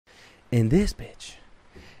In this bitch,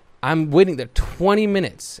 I'm waiting there 20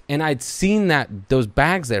 minutes, and I'd seen those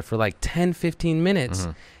bags there for like 10, 15 minutes.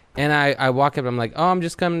 Mm-hmm. And I walk up, I'm like, oh, I'm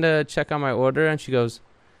just coming to check on my order. And she goes,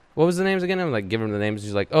 what was the names again? I'm like, give her the names.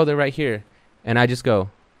 She's like, oh, they're right here. And I just go,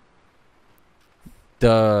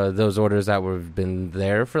 those orders that have been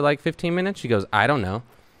there for like 15 minutes? She goes, I don't know.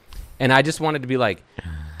 And I just wanted to be like,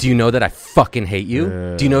 do you know that I fucking hate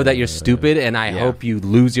you? Do you know that you're stupid? And I hope you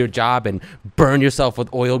lose your job and burn yourself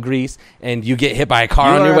with oil grease and you get hit by a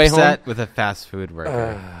car on your way home. You're upset with a fast food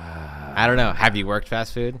worker. I don't know. Have you worked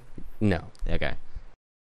fast food? No. Okay.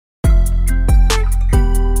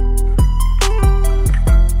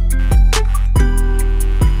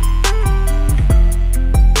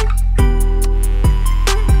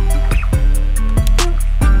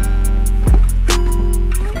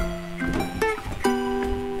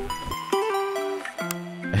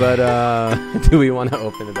 But do we want to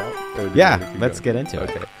open it up? Yeah, let's get into it.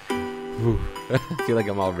 Okay. I feel like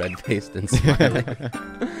I'm all red-faced and smiling.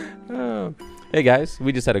 Oh. Hey, guys.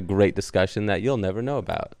 We just had a great discussion that you'll never know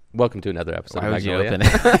about. Welcome to another episode of Magnolia. Why would you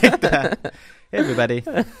open it like that? Hey, everybody.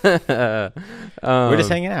 We're just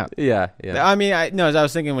hanging out. Yeah. I mean, I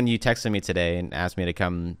was thinking when you texted me today and asked me to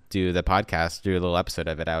come do the podcast, do a little episode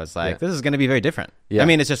of it, I was like, this is going to be very different. Yeah. I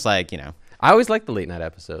mean, it's just like, I always like the late night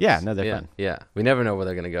episodes. Yeah, no, they're fun. Yeah, we never know where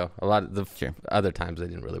they're gonna go. A lot of the other times they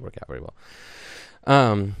didn't really work out very well.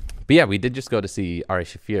 But yeah, we did just go to see Ari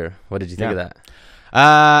Shaffir. What did you think of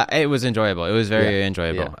that? It was enjoyable. It was very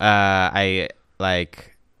enjoyable. I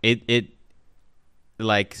like it.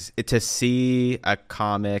 Like to see a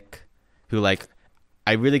comic who like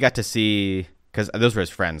I really got to see. Because those were his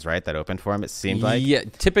friends, right? That opened for him, it seemed like. Yeah,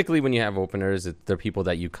 typically when you have openers, they're people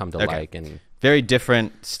that you come to like. And very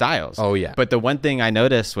different styles. Oh, yeah. But the one thing I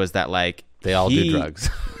noticed was that, like... They all do drugs.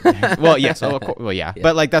 Well, yes. Yeah.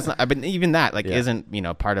 But, like, that's not... I mean, even that, like, isn't,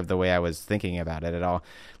 part of the way I was thinking about it at all.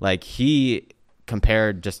 Like, he,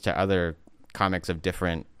 compared just to other comics of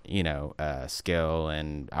different, skill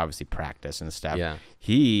and obviously practice and stuff,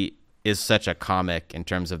 he is such a comic in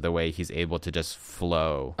terms of the way he's able to just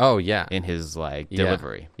flow. Oh yeah, in his like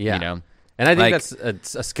delivery. Yeah, and I think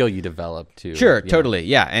that's a skill you develop too. Sure, totally.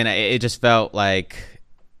 Yeah, and it just felt like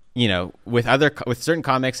with certain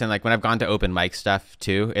comics and like when I've gone to open mic stuff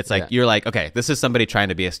too, it's like you're like, okay, this is somebody trying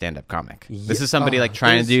to be a stand-up comic. This is somebody like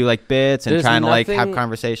trying to do like bits and trying to like have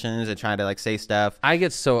conversations and trying to like say stuff. I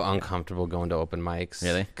get so uncomfortable going to open mics.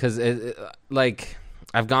 Really? Because like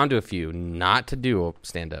I've gone to a few not to do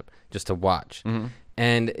stand-up. Just to watch. Mm-hmm.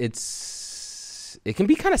 And it can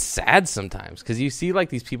be kind of sad sometimes because you see like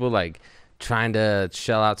these people like trying to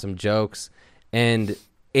shell out some jokes and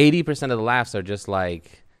 80% of the laughs are just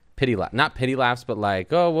like pity laugh, not pity laughs, but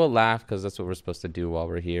like, oh, we'll laugh because that's what we're supposed to do while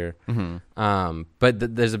we're here. Mm-hmm.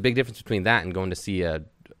 But there's a big difference between that and going to see a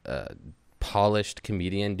polished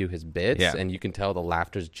comedian do his bits and you can tell the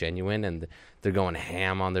laughter's genuine and they're going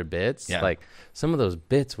ham on their bits. Like some of those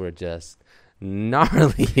bits were just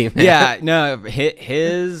gnarly, man. Yeah, no,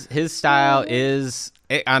 his style is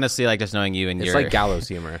honestly like just knowing you and it's like gallows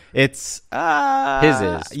humor. It's his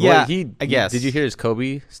is yeah. Well, I guess. Did you hear his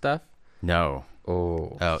Kobe stuff? No.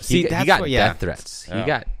 Oh. See, he got death threats. He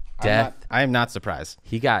got death. I am not surprised.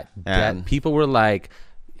 He got death. People were like,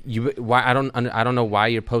 why? I don't know why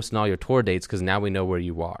you're posting all your tour dates because now we know where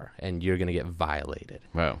you are and you're gonna get violated.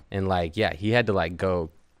 Wow. And like, he had to like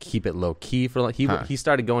go. Keep it low key for like he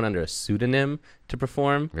started going under a pseudonym to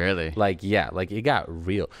perform. Really? Like it got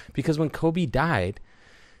real because when Kobe died,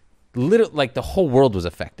 like the whole world was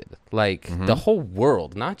affected. Like the whole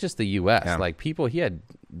world, not just the U.S. Like people, he had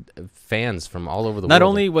fans from all over the world. Not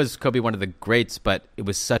only was Kobe one of the greats, but it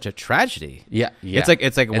was such a tragedy. Yeah. It's like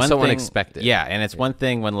and one so thing, unexpected. Yeah, and it's one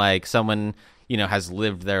thing when like someone has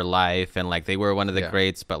lived their life and like they were one of the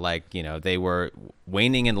greats, but like they were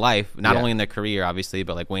waning in life, not only in their career obviously,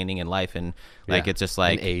 but like waning in life and like it's just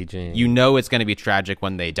like and aging. It's going to be tragic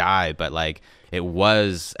when they die, but like it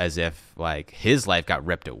was as if like his life got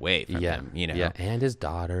ripped away from him, and his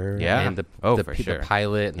daughter, and the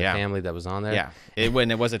pilot and the family that was on there, it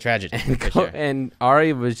was a tragedy. And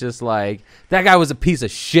Ari was just like, that guy was a piece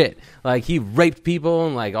of shit. Like he raped people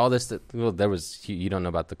and like all this. Well, there was you don't know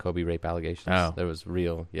about the Kobe rape allegations. Oh. There was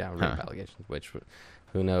real rape allegations, which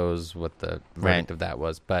who knows what the verdict of that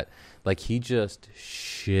was. But like he just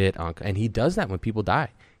shit on, and he does that when people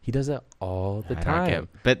die. He does it all the time.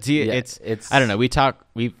 But see, it's I don't know.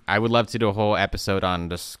 I would love to do a whole episode on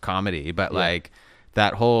this comedy, but like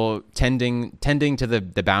that whole tending to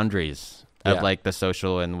the boundaries of like the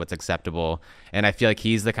social and what's acceptable. And I feel like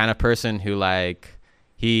he's the kind of person who like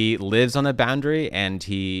he lives on the boundary and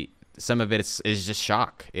he some of it is just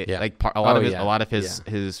shock. Yeah. Like a lot of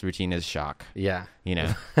his routine is shock. Yeah. You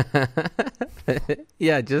know.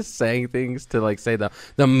 Yeah, just saying things to like say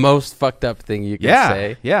the most fucked up thing you can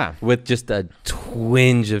say. Yeah. With just a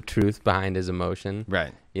twinge of truth behind his emotion.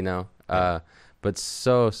 Right. You know. But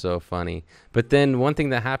so funny. But then one thing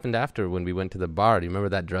that happened after when we went to the bar, do you remember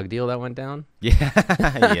that drug deal that went down?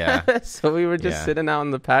 Yeah. Yeah. So we were just sitting out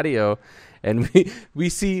on the patio, and we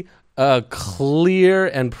see a clear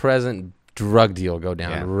and present drug deal go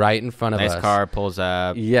down right in front of us. Nice car pulls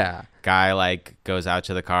up. Yeah. Guy like goes out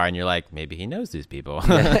to the car, and you're like, maybe he knows these people.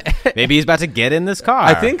 Maybe he's about to get in this car.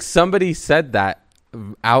 I think somebody said that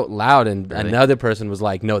out loud, and another person was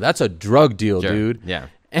like, no, that's a drug deal, dude. Yeah.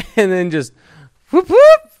 And then just whoop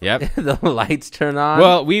whoop. Yep. The lights turn on.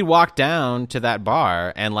 Well, we walked down to that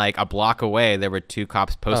bar, and like a block away, there were 2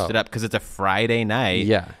 cops posted up because it's a Friday night.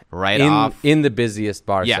 Yeah. Right off in the busiest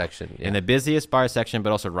bar section. Yeah. In the busiest bar section,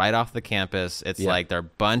 but also right off the campus. It's like there are a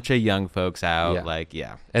bunch of young folks out. Yeah. Like,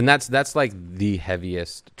 And that's like the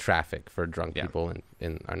heaviest traffic for drunk people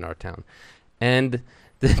in our town. And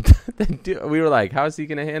the dude, we were like, how is he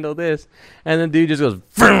going to handle this? And the dude just goes,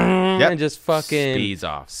 and just fucking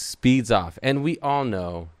speeds off. And we all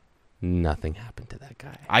know nothing happened to that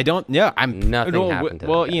guy. I don't know. Nothing happened to that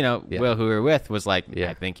guy. You know, Will, who we were with, was like,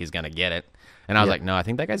 I think he's going to get it. And I was like, no, I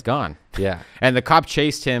think that guy's gone. Yeah. And the cop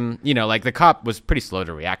chased him. You know, like the cop was pretty slow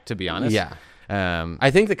to react, to be honest. Yeah.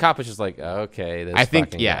 I think the cop was just like, okay, this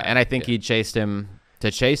fucking guy. And I think he chased him to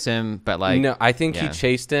chase him, but like... No, I think he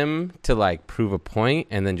chased him to like prove a point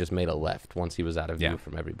and then just made a left once he was out of view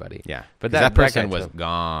from everybody. Yeah. But that person guy was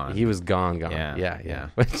gone. He was gone. Yeah.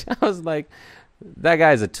 Which I was like, that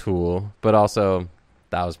guy's a tool, but also...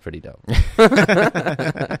 That was pretty dope.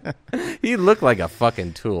 He looked like a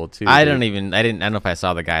fucking tool too. I don't know if I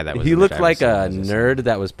saw the guy that was. He looked like a nerd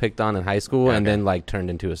that was picked on in high school and then like turned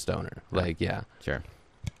into a stoner. Like, sure.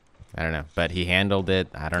 I don't know, but he handled it.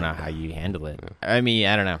 I don't know how you handle it. I mean,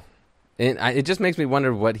 I don't know. It just makes me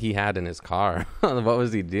wonder what he had in his car. What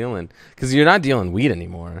was he dealing? Because you're not dealing weed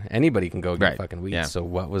anymore. Anybody can go get fucking weed. Yeah. So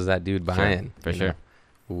what was that dude buying? For sure.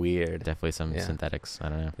 Weird. Definitely some synthetics. I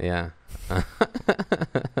don't know. Yeah.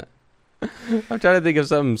 I'm trying to think of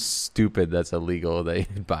something stupid that's illegal that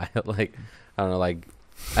you'd buy. Like, I don't know, like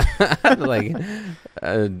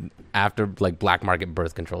after like black market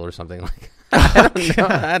birth control or something. Like,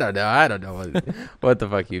 I don't know what the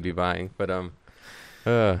fuck you'd be buying. But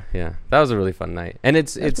yeah, that was a really fun night. And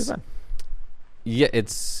it's fun. Yeah,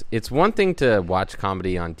 it's one thing to watch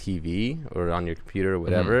comedy on TV or on your computer or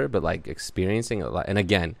whatever, but like experiencing a lot, and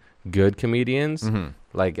again, good comedians,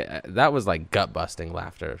 like that was like gut busting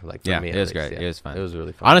laughter. Like for me, it was great. Yeah, it was fun. It was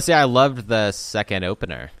really fun. Honestly, I loved the second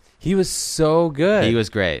opener. He was so good. He was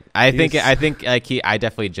great. I think like I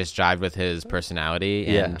definitely just jived with his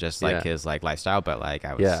personality and just like his like lifestyle. But like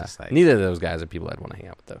I was just like, neither of those guys are people I'd want to hang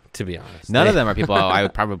out with, though. To be honest, none of them are people I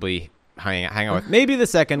would probably hang out with. Maybe the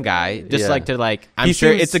second guy, just like to like. I'm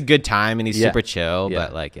sure it's a good time and he's super chill.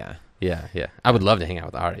 But like, yeah. I would love to hang out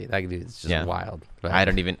with Ari. That dude's just wild. But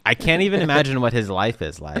I can't even imagine what his life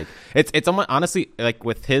is like. It's almost, honestly, like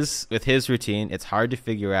with his routine, it's hard to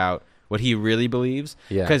figure out what he really believes.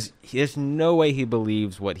 Yeah. Because there's no way he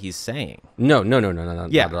believes what he's saying. No, not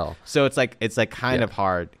at all. So it's like kind of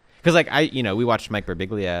hard. Because like we watched Mike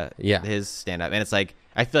Birbiglia, his stand up, and it's like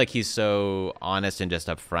I feel like he's so honest and just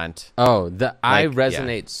upfront. Oh, I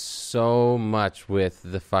resonate so much with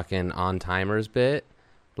the fucking on timers bit.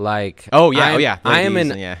 Like, I am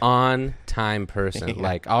an on time person.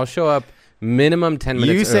 Like, I'll show up minimum 10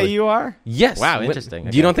 minutes. You say early. you are? Yes. Wow,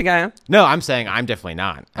 interesting. You don't think I am? No, I'm saying I'm definitely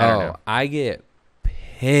not. I don't know. I get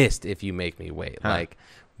pissed if you make me wait. Huh. Like,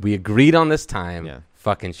 we agreed on this time. Yeah.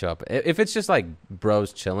 Fucking show up. If it's just like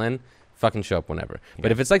bros chilling, fucking show up whenever. Yeah.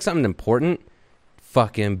 But if it's like something important,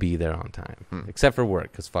 fucking be there on time. Except for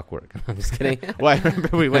work, because fuck work. I'm just kidding. Well, I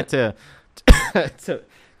remember we went to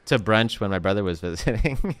brunch when my brother was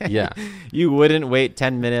visiting. Yeah. You wouldn't wait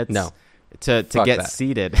 10 minutes. No. To get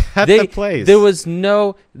seated at the place. There was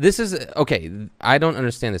no. This is okay. I don't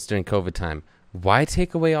understand this during COVID time. Why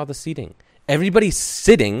take away all the seating? Everybody's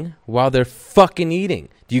sitting while they're fucking eating.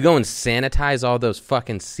 Do you go and sanitize all those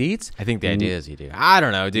fucking seats? I think the idea is you do. I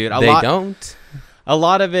don't know, dude. They don't. A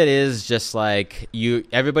lot of it is just like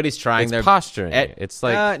everybody's trying their posturing. It's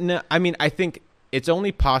like no. I mean, I think it's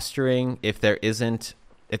only posturing if there isn't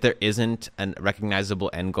a recognizable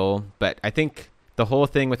end goal. But I think the whole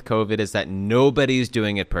thing with COVID is that nobody's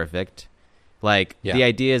doing it perfect. Like, the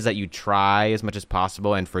idea is that you try as much as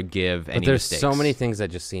possible and forgive any mistakes. So many things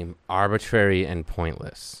that just seem arbitrary and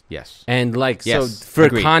pointless. Yes. And, like, so for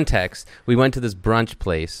context, we went to this brunch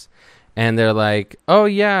place, And they're like, oh,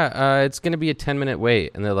 yeah, it's going to be a 10-minute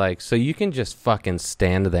wait. And they're like, so you can just fucking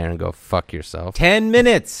stand there and go fuck yourself. 10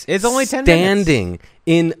 minutes. It's only 10 minutes. Standing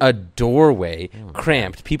in a doorway,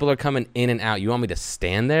 cramped. People are coming in and out. You want me to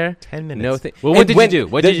stand there? 10 minutes. No thing. Well, what did you do?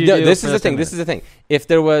 What did you do? This is the thing. This is the thing. If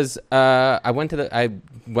there was, I went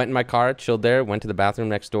in my car, chilled there, went to the bathroom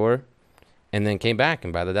next door, and then came back,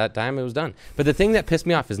 and by that time, it was done. But the thing that pissed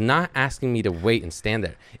me off is not asking me to wait and stand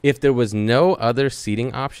there. If there was no other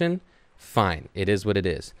seating option, fine. It is what it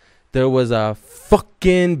is. There was a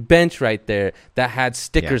fucking bench right there that had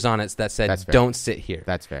stickers on it that said, don't sit here.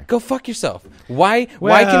 That's fair. Go fuck yourself. Why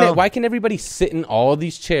can everybody sit in all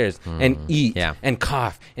these chairs and eat and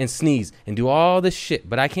cough and sneeze and do all this shit,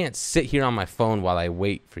 but I can't sit here on my phone while I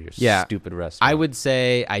wait for your stupid restaurant? I would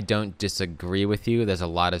say I don't disagree with you. There's a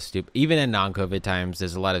lot of even in non-COVID times,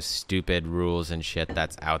 there's a lot of stupid rules and shit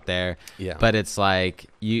that's out there. Yeah. But it's like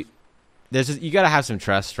you got to have some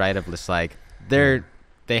trust, right? Of just like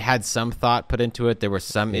they had some thought put into it. There were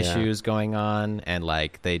some issues going on, and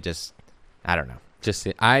like they just, I don't know.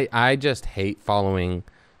 I just hate following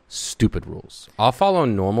stupid rules. I'll follow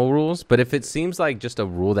normal rules, but if it seems like just a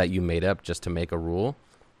rule that you made up just to make a rule,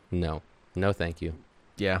 no, thank you.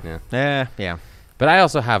 Yeah. But I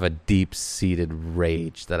also have a deep-seated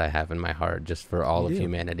rage that I have in my heart just for all of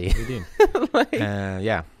humanity. You do.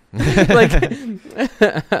 Yeah.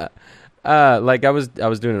 Like I was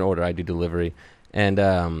doing an order. I do delivery. And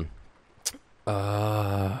oh no!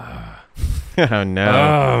 Oh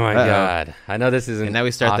my god! I know this isn't. And now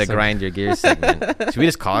we start the grind your gears segment. Should we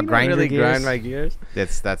just call it grind your gears? Grind my gears.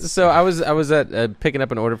 That's. So I was at picking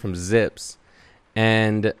up an order from Zips,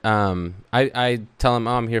 and I tell him,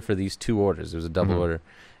 I'm here for these 2 orders. It was a double order,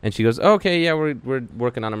 and she goes, okay, yeah, we're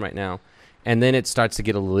working on them right now. And then it starts to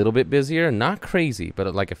get a little bit busier, not crazy,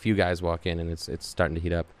 but like a few guys walk in, and it's starting to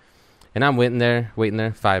heat up. And I'm waiting there.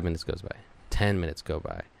 5 minutes goes by. 10 minutes go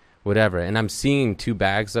by, whatever, and I'm seeing 2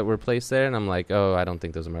 bags that were placed there, and I'm like, oh, I don't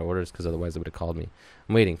think those are my orders, because otherwise they would have called me.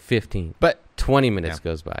 I'm waiting 15, but 20 minutes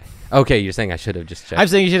goes by. Okay, you're saying I should have just checked. I'm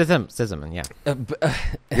saying you should have said something. Yeah,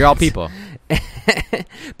 you're all people.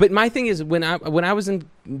 But my thing is, when I was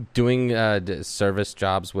doing service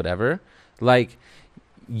jobs, whatever, like,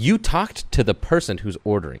 you talked to the person who's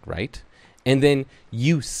ordering, right? And then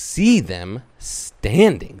you see them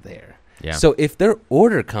standing there. Yeah. So if their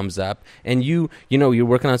order comes up and you're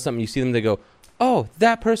working on something, you see them, they go, oh,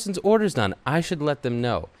 that person's order's done. I should let them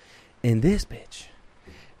know. In this bitch,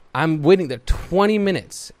 I'm waiting there 20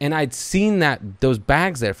 minutes, and I'd seen those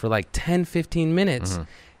bags there for like 10, 15 minutes.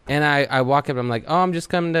 And I walk up, I'm like, oh, I'm just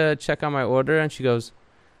coming to check on my order. And she goes,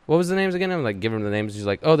 what was the names again? I'm like, give her the names. She's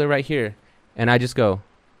like, oh, they're right here. And I just go,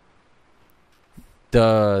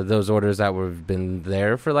 those orders that have been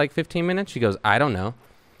there for like 15 minutes? She goes, I don't know.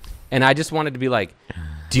 And I just wanted to be like,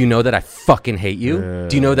 do you know that I fucking hate you?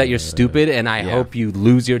 Do you know that you're stupid? And I hope you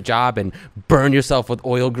lose your job and burn yourself with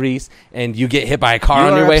oil grease and you get hit by a car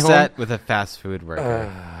on your way home? With a fast food worker.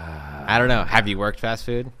 I don't know. Have you worked fast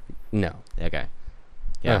food? No. Okay.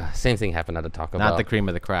 Yeah. Same thing happened at a Taco Not Bell. the cream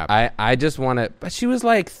of the crop. I just want to... But she was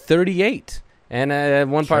like 38. And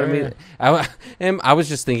one part of me, I was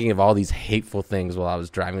just thinking of all these hateful things while I was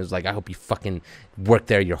driving. It was like, I hope you fucking work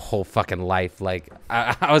there your whole fucking life. Like,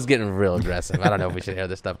 I was getting real aggressive. I don't know if we should hear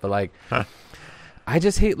this stuff, but like, I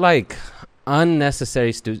just hate like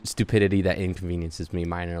unnecessary stupidity that inconveniences me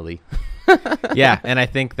minorly. Yeah, and I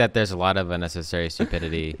think that there's a lot of unnecessary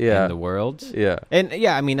stupidity in the world. Yeah. And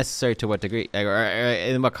yeah, I mean, necessary to what degree? Or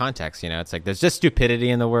in what context? You know, it's like there's just stupidity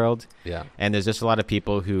in the world. Yeah. And there's just a lot of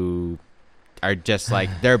people who are just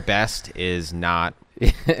like, their best is not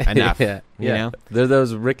enough. You know? They're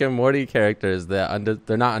those Rick and Morty characters that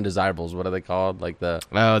they're not undesirables. What are they called? Like the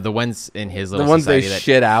ones in his little the ones they society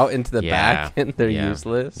shit out into the back and they're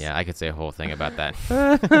useless. Yeah, I could say a whole thing about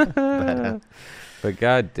that. But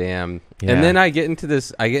goddamn. Yeah. And then I get into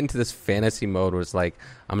this fantasy mode where it's like,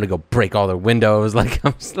 I'm gonna go break all their windows. Like,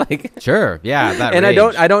 I'm just like, sure, yeah. That and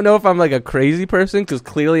rage. I don't know if I'm like a crazy person, because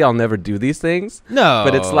clearly I'll never do these things. No,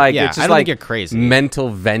 but it's like, it's just I don't like think you're crazy. Mental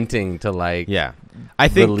venting to like, I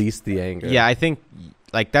think release the anger. Yeah, I think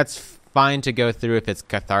like that's fine to go through if it's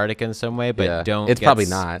cathartic in some way, but don't. It's probably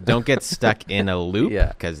not. Don't get stuck in a loop,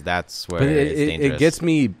 because that's where it's dangerous. It gets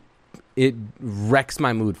me. It wrecks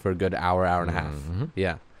my mood for a good hour and a half.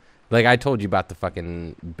 Yeah. Like I told you about the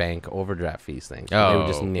fucking bank overdraft fees thing. Oh, they were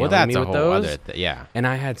just nailing that's me a with whole those. other And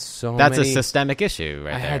I had so that's many... a systemic issue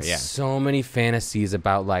right I there. had so many fantasies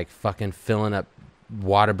about like fucking filling up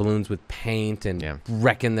water balloons with paint and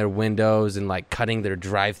wrecking their windows and like cutting their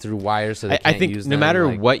drive-through wires so they can't I think use no them. matter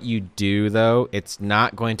like, what you do, though, it's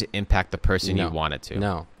not going to impact the person you want it to.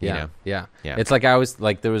 No. you Yeah. know? Yeah. Yeah. It's like I was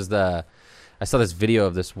like there was I saw this video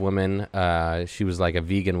of this woman. She was like a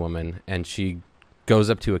vegan woman, and she goes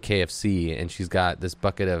up to a KFC and she's got this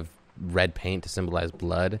bucket of red paint to symbolize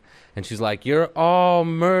blood, and she's like, "You're all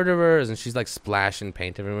murderers," and she's like splashing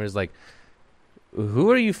paint everywhere. It's like, who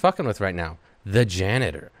are you fucking with right now? The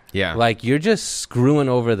janitor. Yeah. Like, you're just screwing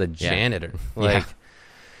over the janitor. Like,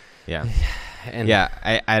 yeah. And Yeah,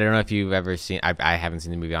 I don't know if you've ever seen. I haven't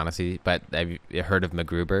seen the movie, honestly, but have you heard of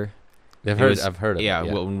MacGruber? I've heard of it. Yeah,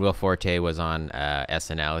 when Will Forte was on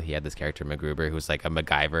SNL, he had this character MacGruber, who was like a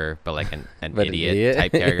MacGyver, but like an idiot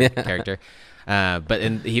type character. But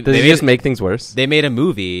does he just make things worse? They made a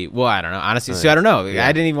movie. Well, I don't know, honestly. So I don't know.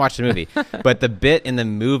 I didn't even watch the movie. But the bit in the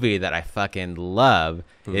movie that I fucking love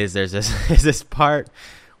is there's this part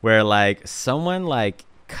where like someone like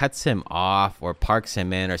cuts him off or parks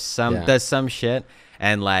him in or does some shit,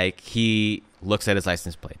 and like he looks at his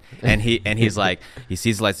license plate and he's like, he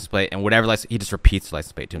sees the license plate and whatever license, he just repeats the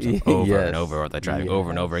license plate to himself over and over, or they're driving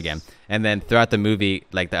over and over again. And then throughout the movie,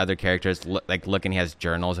 like the other characters look, and he has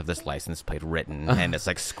journals of this license plate written and it's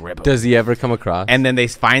like scribbled. Does he ever come across? And then they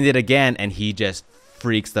find it again and he just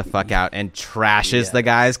freaks the fuck out and trashes the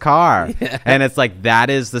guy's car. And it's like,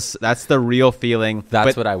 that's the real feeling.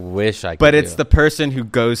 That's what I wish I could But do. it's the person who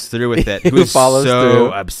goes through with it, who follows so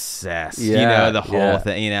through. obsessed, Yeah, the whole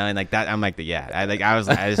thing, and like that. I'm like,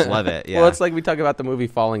 I just love it. Yeah. Well, it's like we talk about the movie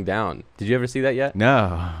Falling Down. Did you ever see that yet?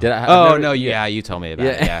 No. Did I? Oh, no. Yeah, you told me about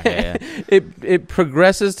it. Yeah. It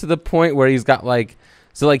progresses to the point where he's got like,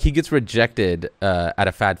 so like he gets rejected at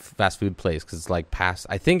a fast food place because it's like past.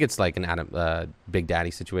 I think it's like an Big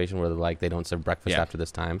Daddy situation where like they don't serve breakfast after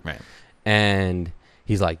this time. Right. And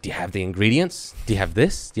he's like, "Do you have the ingredients? Do you have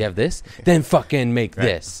this? Do you have this? Then fucking make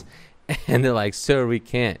this." And they're like, "Sir, we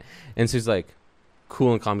can't." And so he's like,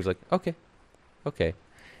 cool and calm. He's like, "Okay."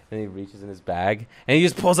 And he reaches in his bag and he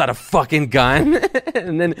just pulls out a fucking gun.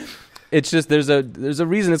 And then it's just there's a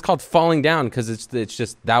reason it's called Falling Down, because it's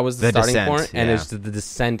just that was the starting descent, point, and it's the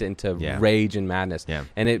descent into rage and madness. Yeah.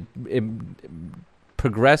 And it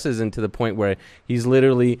progresses into the point where he's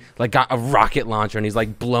literally like got a rocket launcher and he's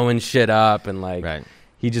like blowing shit up, and like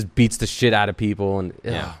he just beats the shit out of people, and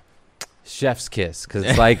chef's kiss, because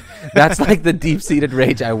it's like that's like the deep-seated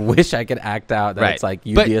rage I wish I could act out. That it's like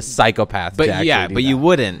you'd be a psychopath. But you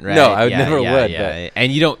wouldn't, right? No, I never would. But.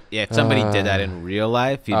 And you don't. Yeah, if somebody did that in real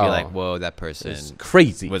life, you'd be like, "Whoa, that person was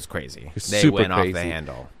crazy. They went off the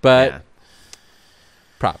handle." But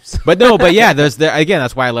props. But yeah, again.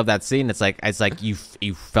 That's why I love that scene. It's like you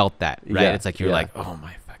felt that, right? It's like you're like, "Oh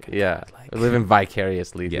my fucking God." Like, living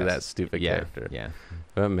vicariously through that stupid character. Yeah.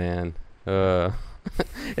 But man,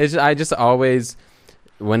 I just always,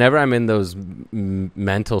 whenever I'm in those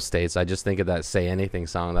mental states, I just think of that "Say Anything"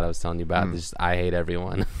 song that I was telling you about. Just I hate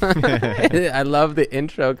everyone. I love the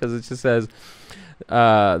intro because it just says,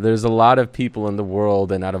 there's a lot of people in the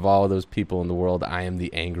world, and out of all of those people in the world, I am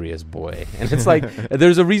the angriest boy. And it's like,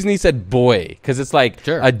 there's a reason he said boy, because it's like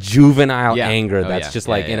a juvenile anger that's just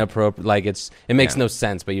like inappropriate. Like it makes no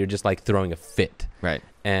sense, but you're just like throwing a fit. Right.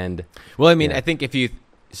 And well, I mean, I think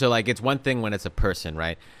so like it's one thing when it's a person,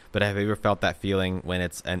 right? But have you ever felt that feeling when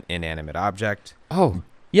it's an inanimate object? Oh,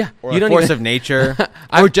 yeah. Or a force of nature,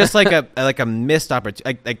 or just like a missed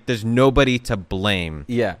opportunity. Like there's nobody to blame.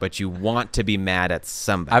 Yeah. But you want to be mad at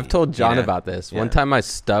somebody. I've told John about this. One time I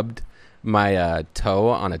stubbed my toe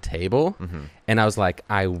on a table, and I was like,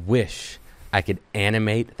 I wish I could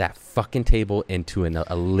animate that fucking table into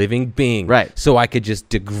a living being, right? So I could just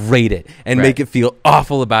degrade it and make it feel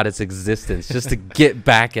awful about its existence, just to get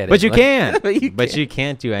back at it. But you can't. But you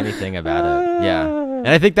can't do anything about it. Yeah. And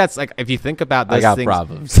I think that's like, if you think about those things,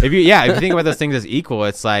 problems. if you think about those things as equal,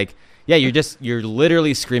 it's like, you're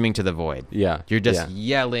literally screaming to the void. Yeah. You're just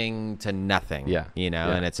yelling to nothing. Yeah.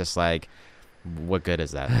 And it's just like, what good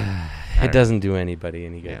is that? It doesn't do anybody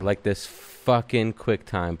any good. Yeah. Like this fucking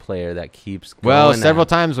QuickTime player that keeps going. Well, several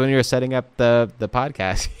times when you were setting up the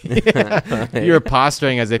podcast, you were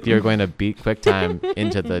posturing as if you were going to beat QuickTime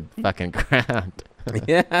into the fucking ground.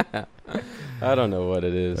 Yeah. I don't know what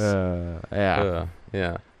it is. Yeah.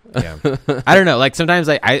 Yeah. I don't know. Like sometimes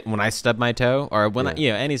I when I stub my toe, or when I,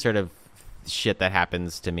 any sort of shit that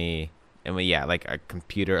happens to me, and like a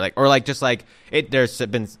computer, there's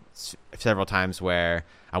been several times where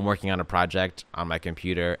I'm working on a project on my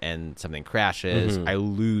computer and something crashes, I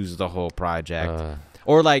lose the whole project,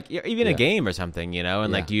 or like even a game or something,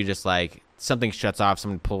 and like you just like something shuts off,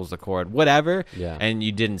 someone pulls the cord, whatever, Yeah. and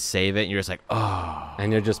you didn't save it, and you're just like, oh.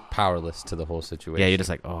 And you're just powerless to the whole situation. Yeah, you're just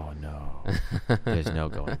like, oh no, there's no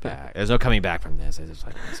going back. There's no coming back from this. It's just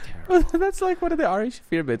like, it's terrible. That's like one of the Ari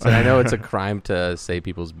Shaffir bits, and I know it's a crime to say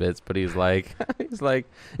people's bits, but he's like,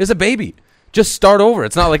 it's a baby. Just start over.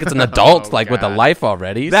 It's not like it's an adult with a life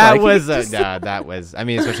already. It's That like, was that was. I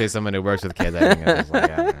mean, especially someone who works with kids. I think it was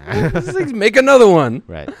like, I don't know. it's like, make another one.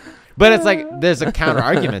 Right. But it's like there's a counter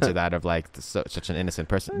argument to that of like such an innocent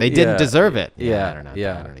person. They didn't deserve it. Yeah, I don't know.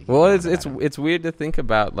 yeah. I don't know. Well, it's weird to think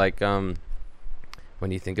about like when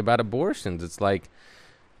you think about abortions, it's like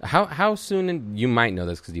how soon you might know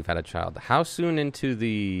this because you've had a child. How soon into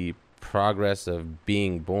the progress of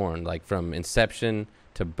being born, like from inception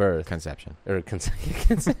to birth, Conception. or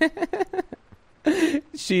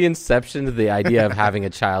she inceptioned the idea of having a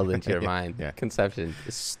child into your mind. Yeah. Conception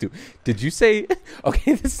is stupid. Did you say?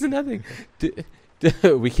 Okay, this is another thing.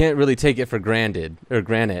 We can't really take it for granted or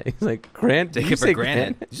granite. He's like, Take it for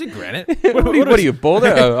granted. Did you say granite? What are you, Boulder?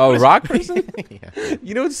 A rock person? Yeah.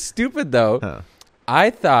 You know what's stupid though? Huh. I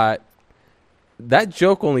thought that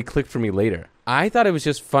joke only clicked for me later. I thought it was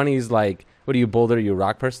just funny. He's like, what are you, Boulder? Are you a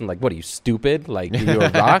rock person? Like, what are you, stupid? Like, are you a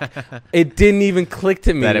rock? It didn't even click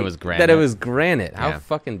to me That it was granite. How Yeah.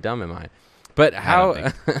 fucking dumb am I? But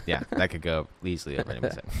how? Yeah, that could go easily over any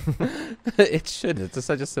mistake. It should. It's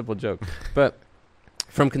such a simple joke. But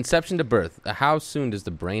from conception to birth, how soon does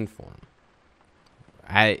the brain form?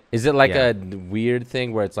 Is it like a weird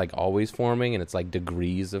thing where it's like always forming and it's like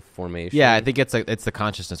degrees of formation? Yeah, I think it's the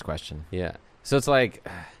consciousness question. Yeah. So it's like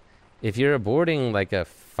if you're aborting like a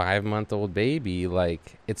 5-month-old baby,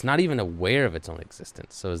 like it's not even aware of its own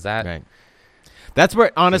existence. So is that right? That's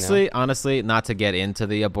where honestly, not to get into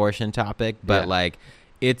the abortion topic, but like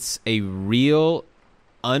it's a real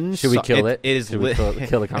should we kill it? It is Should we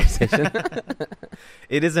kill the conversation?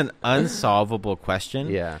 It is an unsolvable question.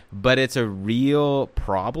 Yeah. But it's a real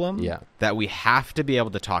problem Yeah. that we have to be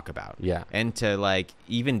able to talk about. Yeah. And to like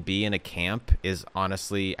even be in a camp is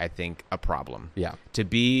honestly, I think, a problem. Yeah. To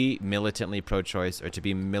be militantly pro-choice or to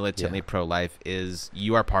be militantly pro-life is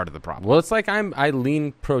you are part of the problem. Well, it's like I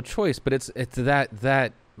lean pro-choice, but it's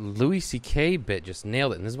that Louis C.K. bit just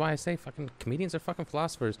nailed it. And this is why I say fucking comedians are fucking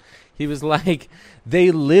philosophers. He was like, they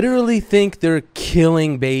literally think they're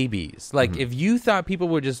killing babies. Like, if you thought people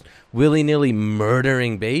were just willy-nilly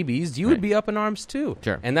murdering babies, you would be up in arms too.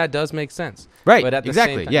 Sure. And that does make sense. Right. But at the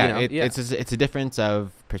exactly. same time, Yeah. It's a difference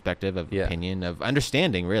of perspective, of opinion, of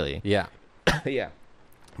understanding, really. Yeah. Yeah.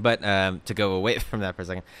 But to go away from that for a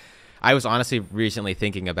second, I was honestly recently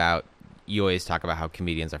thinking about, you always talk about how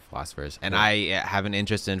comedians are philosophers, and I have an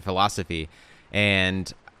interest in philosophy, and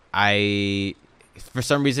I, for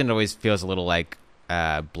some reason, it always feels a little like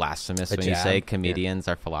blasphemous when you say comedians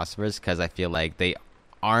are philosophers, because I feel like they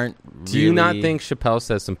aren't. Do you not think Chappelle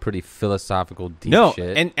says some pretty philosophical deep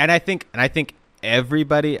shit? and I think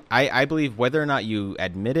everybody, I believe, whether or not you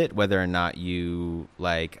admit it, whether or not you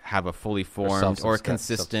like have a fully formed or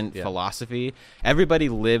consistent philosophy, everybody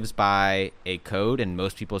lives by a code, and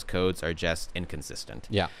most people's codes are just inconsistent.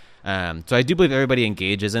 Yeah. So I do believe everybody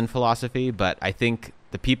engages in philosophy, but I think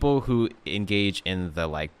the people who engage in the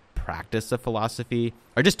like practice of philosophy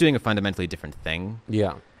are just doing a fundamentally different thing.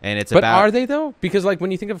 Yeah. And it's but are they though? Because like when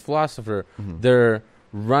you think of a philosopher, they're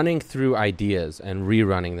running through ideas and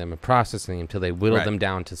rerunning them and processing them until they whittle them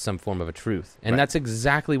down to some form of a truth. And that's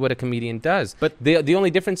exactly what a comedian does. But the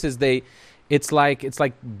only difference is it's like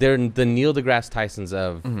they're the Neil deGrasse Tysons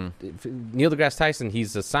of Neil deGrasse Tyson.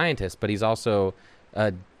 He's a scientist, but he's also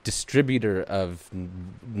a distributor of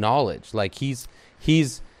knowledge. Like he's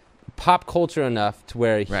pop culture enough to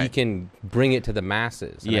where he can bring it to the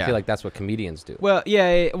masses. And I feel like that's what comedians do. Well,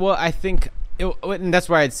 I think. And that's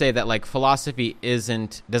where I'd say that like philosophy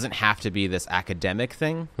doesn't have to be this academic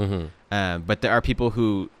thing, but there are people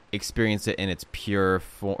who experience it in its pure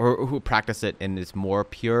form, or who practice it in its more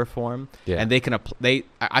pure form, and they can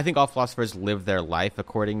I think all philosophers live their life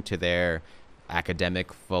according to their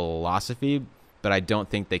academic philosophy, but I don't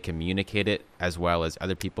think they communicate it as well as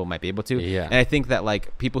other people might be able to. And I think that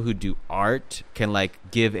like people who do art can like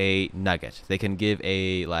give a nugget, they can give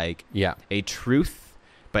a a truth,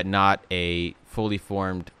 but not a fully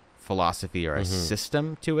formed philosophy or a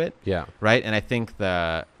system to it. Yeah. Right. And I think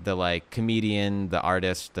the like comedian, the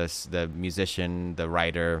artist, the musician, the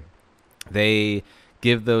writer, they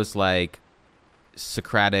give those like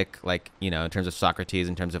Socratic, like, you know, in terms of Socrates,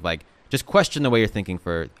 in terms of like, just question the way you're thinking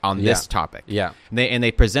on this topic. Yeah. And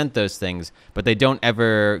they present those things, but they don't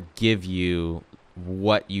ever give you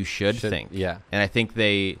what you should think. Yeah. And I think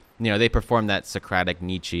they perform that Socratic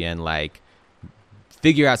Nietzschean like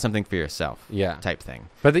figure out something for yourself. Yeah. Type thing.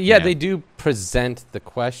 But they do present the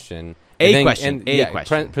question. Present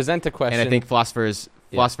a question. And I think philosophers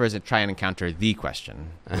try and encounter the question,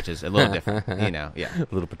 which is a little different, a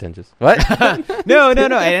little pretentious. What? No.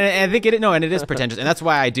 And I think and it is pretentious, and that's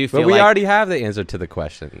why I do feel. But we already have the answer to the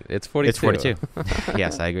question. It's 42. It's 42.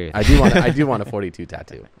 Yes, I agree. I do want a 42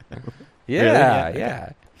 tattoo. Yeah, really?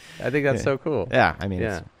 Yeah. I think that's so cool. Yeah, I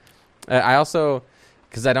mean, I also,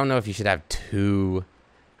 because I don't know if you should have 2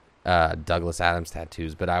 Douglas Adams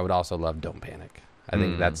tattoos, but I would also love "Don't Panic." I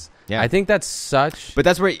think I think that's such. But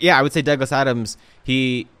that's where, I would say Douglas Adams.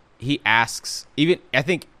 He asks, even I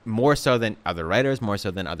think more so than other writers, more so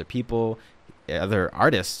than other people, other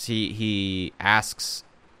artists. He asks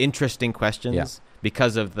interesting questions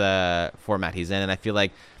because of the format he's in, and I feel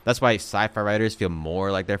like that's why sci-fi writers feel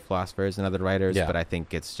more like they're philosophers than other writers. But I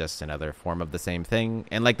think it's just another form of the same thing.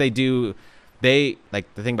 And like they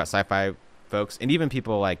like the thing about sci-fi folks, and even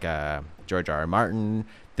people like George R.R. Martin.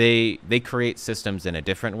 They create systems in a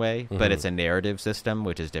different way, but it's a narrative system,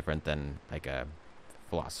 which is different than like a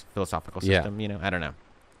philosophical system. I don't know.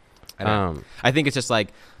 I think it's just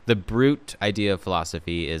like the brute idea of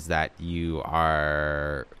philosophy is that you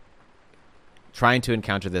are trying to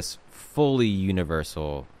encounter this fully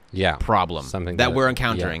universal problem something that we're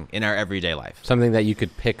encountering in our everyday life. Something that you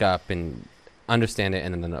could pick up and understand it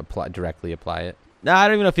and then directly apply it. No, I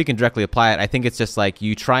don't even know if you can directly apply it. I think it's just like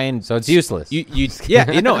you try and... So it's useless.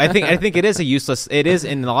 I think it is a useless... It is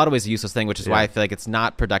in a lot of ways a useless thing, which is why I feel like it's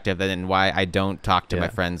not productive and why I don't talk to my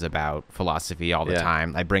friends about philosophy all the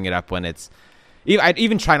time. I bring it up when it's... I'd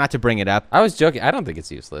even try not to bring it up. I was joking. I don't think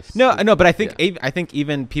it's useless. No, but I think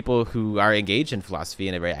even people who are engaged in philosophy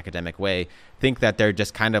in a very academic way think that they're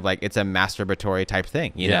just kind of like... It's a masturbatory type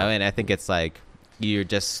thing, you know? And I think it's like you're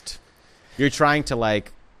trying to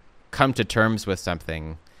like... come to terms with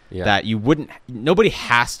something that you wouldn't. Nobody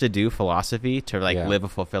has to do philosophy to like live a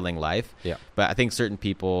fulfilling life. But I think certain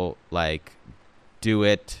people like do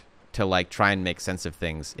it to like try and make sense of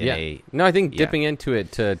things in I think dipping into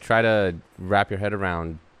it to try to wrap your head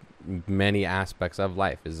around many aspects of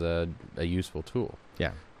life is a useful tool.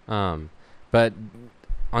 But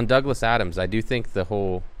on Douglas Adams, I do think the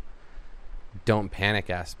whole "don't panic"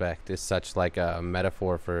 aspect is such like a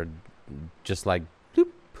metaphor for just like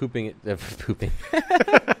pooping.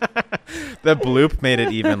 The bloop made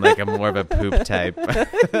it even like a more of a poop type. But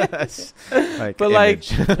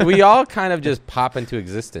image. Like we all kind of just pop into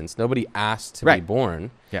existence. Nobody asked to be born.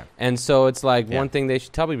 And so it's like one thing they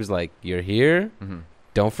should tell people is like, you're here.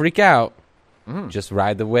 Don't freak out. Just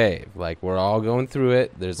ride the wave. Like we're all going through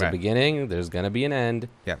it. There's a beginning. There's going to be an end.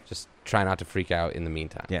 Just try not to freak out in the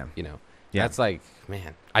meantime. That's like,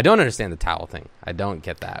 man, I don't understand the towel thing. I don't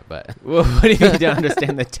get that, but well, what do you mean you don't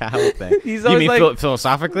understand the towel thing? You mean like,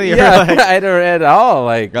 philosophically? Yeah, like, I don't at all.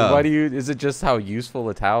 Like, why do you? Is it just how useful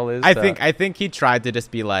a towel is? I think he tried to just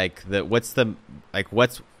be like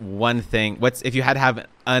what's one thing? If you had to have an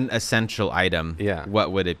unessential item?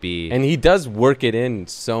 What would it be? And he does work it in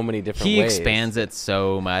so many different ways. He expands it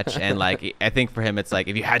so much, and like I think for him, it's like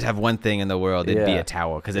if you had to have one thing in the world, it'd be a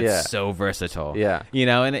towel because it's so versatile. And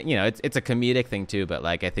it's a comedic thing too. But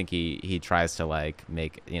like I think he tries to like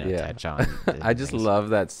make touch on. I just love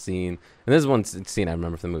that scene. And this is one scene I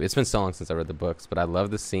remember from the movie. It's been so long since I read the books, but I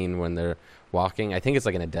love the scene when they're walking. I think it's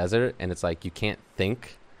like in a desert, and it's like you can't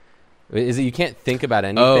think. Is it you can't think about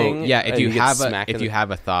anything? Oh, yeah. If you have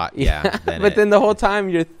a thought, then the whole time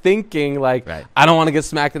you're thinking like, I don't want to get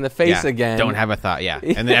smacked in the face again. Don't have a thought, And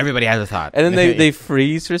then everybody has a thought. And then they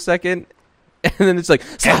freeze for a second, and then it's like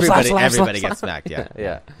everybody gets smacked.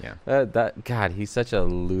 God, he's such a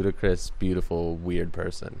ludicrous, beautiful, weird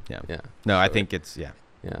person. No, I think it's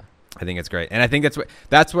I think it's great, and I think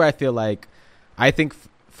that's where I feel like I think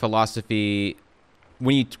philosophy.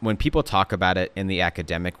 When people talk about it in the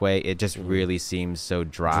academic way, it just really seems so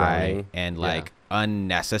dry and like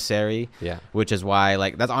unnecessary. Which is why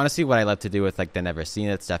like that's honestly what I love to do with like the Never Seen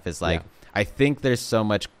It stuff is like I think there's so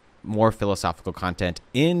much more philosophical content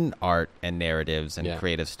in art and narratives and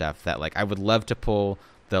creative stuff that like I would love to pull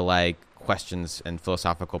the like questions and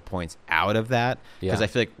philosophical points out of that because I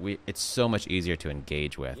feel like it's so much easier to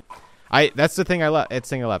engage with. That's the thing I love. It's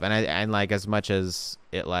the thing I love, and like as much as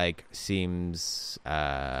it like seems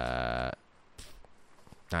not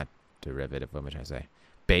derivative. What am I trying to say?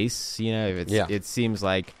 Base. It seems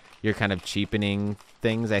like you're kind of cheapening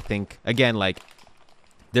things. I think again, like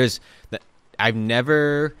I've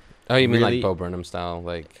never. Oh, you mean like Bo Burnham style,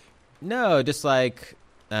 like? No, just like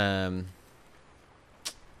I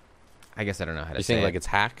guess I don't know how to say. You're saying it. Like it's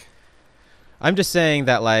hack? I'm just saying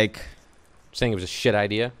that like. Saying it was a shit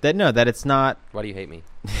idea? That it's not. Why do you hate me?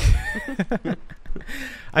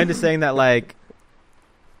 I'm just saying that like.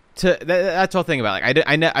 That's the whole thing about like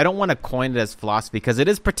I don't want to coin it as philosophy because it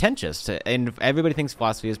is pretentious and everybody thinks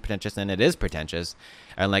philosophy is pretentious and it is pretentious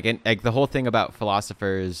and like the whole thing about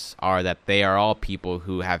philosophers are that they are all people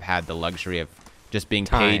who have had the luxury of just being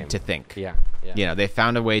paid to think. Yeah. They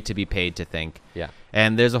found a way to be paid to think. Yeah.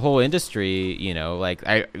 And there's a whole industry, like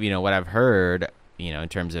what I've heard, in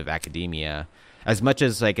terms of academia, as much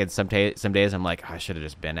as like some days I'm like, I should have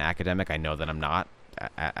just been an academic. I know that I'm not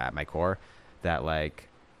at my core, that like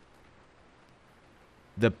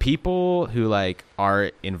the people who like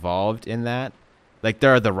are involved in that, like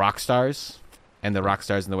there are the rock stars and the rock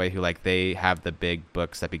stars in the way who like they have the big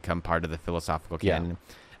books that become part of the philosophical canon.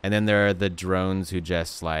 And then there are the drones who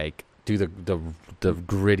just like do the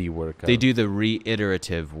gritty work. They do the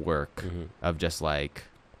reiterative work of just like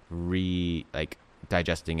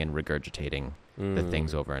digesting and regurgitating the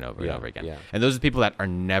things over and over and over again. Yeah. And those are the people that are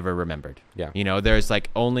never remembered. Yeah. There's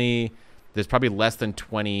probably less than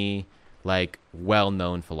 20 like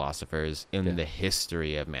well-known philosophers in the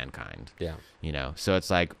history of mankind. Yeah. So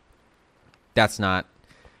it's like, that's not,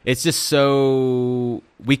 it's just so,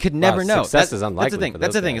 we could never know. Success is unlikely.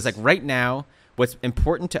 That's the thing. It's like right now, what's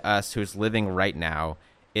important to us who's living right now,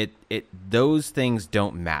 those things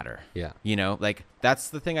don't matter. Yeah. Like that's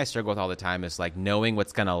the thing I struggle with all the time is like knowing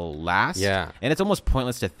what's going to last. Yeah. And it's almost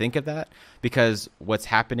pointless to think of that because what's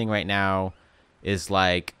happening right now is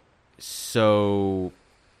like so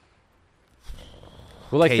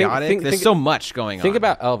chaotic. There's so much going on. Think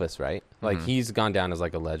about Elvis, right? Like he's gone down as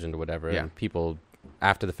like a legend or whatever. Yeah. And people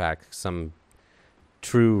after the fact, some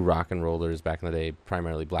true rock and rollers back in the day,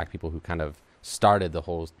 primarily black people who kind of started the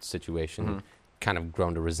whole situation, kind of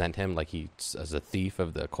grown to resent him like he's as a thief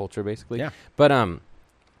of the culture basically. Yeah. But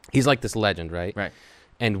he's like this legend, right? Right.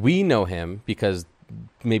 And we know him because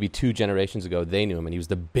maybe 2 generations ago they knew him and he was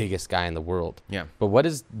the biggest guy in the world. Yeah. But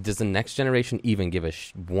does the next generation even give a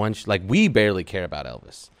like we barely care about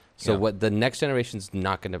Elvis. So what the next generation's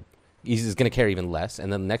not going to, he's going to care even less,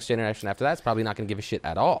 and then the next generation after that's probably not going to give a shit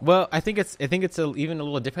at all. Well, I think it's even a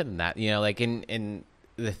little different than that. Like in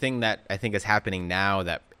the thing that I think is happening now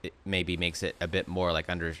that it maybe makes it a bit more like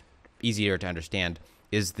easier to understand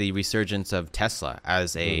is the resurgence of Tesla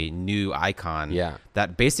as a new icon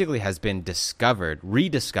that basically has been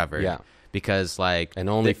rediscovered because like and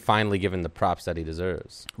only finally given the props that he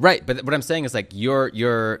deserves. Right, but what I'm saying is like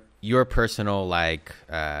your personal like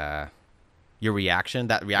your reaction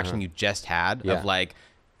you just had of like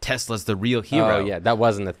Tesla's the real hero. Oh yeah, that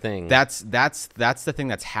wasn't a thing. That's the thing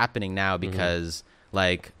that's happening now because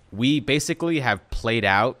like we basically have played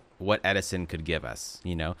out what Edison could give us,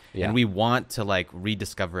 and we want to like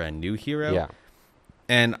rediscover a new hero. Yeah.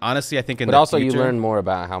 And honestly, I think but also future, you learn more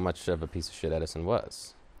about how much of a piece of shit Edison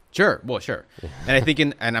was. Sure. Well, sure. And I think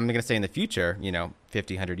and I'm going to say in the future,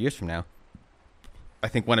 50, 100 years from now, I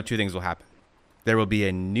think one of 2 things will happen. There will be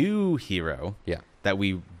a new hero that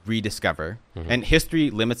we rediscover. And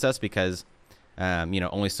history limits us because,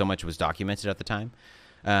 only so much was documented at the time.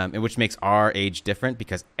 And which makes our age different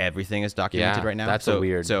because everything is documented right now. That's a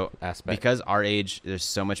weird aspect. Because our age, there's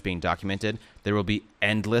so much being documented, there will be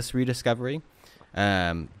endless rediscovery.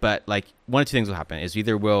 But like one of 2 things will happen is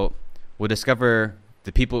either we'll discover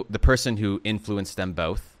the person who influenced them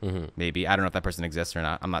both. Maybe I don't know if that person exists or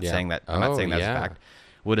not. I'm not saying that. I'm not saying that's a fact.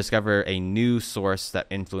 We'll discover a new source that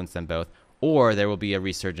influenced them both. Or there will be a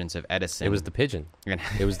resurgence of Edison. It was the pigeon.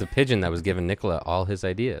 It was the pigeon that was giving Nikola all his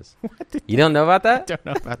ideas. You don't know about that? I don't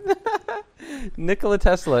know about that. Nikola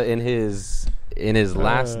Tesla, in his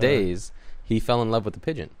last days, he fell in love with the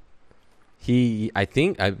pigeon.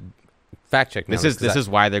 Fact check. This is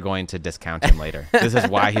why they're going to discount him later. This is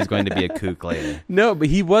why he's going to be a kook later. No, but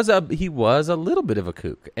he was a little bit of a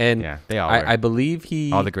kook, and they all. I believe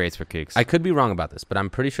all the greats were kooks. I could be wrong about this, but I'm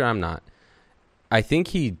pretty sure I'm not. I think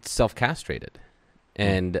he self-castrated,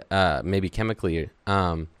 and maybe chemically.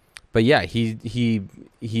 But yeah, he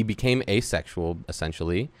became asexual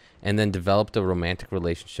essentially, and then developed a romantic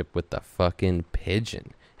relationship with the fucking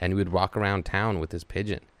pigeon, and he would walk around town with his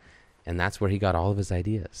pigeon. And that's where he got all of his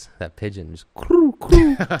ideas. That pigeon just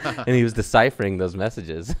and he was deciphering those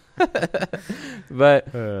messages.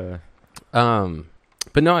 But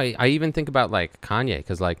no, I even think about like Kanye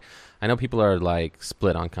because like I know people are like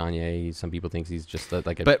split on Kanye. Some people think he's just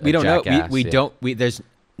like a but we don't jackass. know. We don't. There's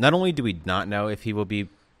not only do we not know if he will be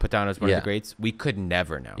put down as one of the greats, we could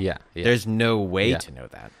never know. Yeah. There's no way to know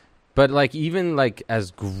that. But like even like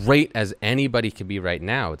as great as anybody could be right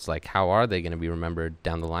now, it's like how are they going to be remembered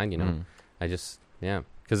down the line? I just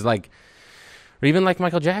because like or even like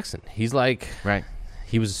Michael Jackson, he's like right.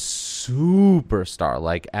 He was superstar,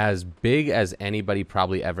 like as big as anybody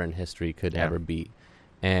probably ever in history could ever be.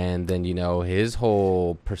 And then, his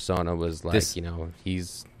whole persona was like,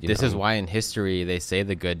 he's... This is why in history they say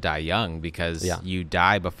the good die young, because you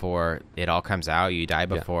die before it all comes out. You die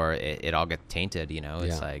before it all gets tainted,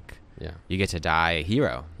 It's like you get to die a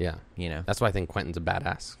hero. Yeah. That's why I think Quentin's a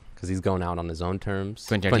badass, because he's going out on his own terms.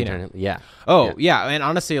 Quentin Tarantino. Yeah. Oh, yeah. And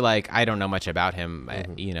honestly, like, I don't know much about him,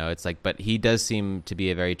 it's like, but he does seem to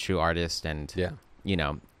be a very true artist, and,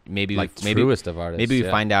 maybe truest of artists. Maybe we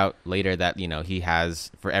find out later that he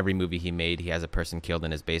has, for every movie he made, he has a person killed in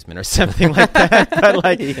his basement or something like that.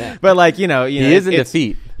 But like he is in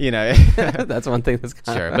defeat. That's one thing that's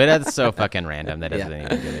sure, but that's so fucking random that doesn't even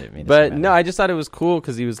get it. But no, I just thought it was cool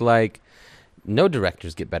because he was like, no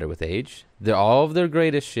directors get better with age. They're all of their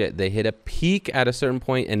greatest shit. They hit a peak at a certain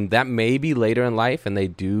point, and that may be later in life, and they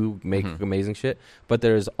do make amazing shit. But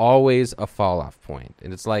there's always a fall off point,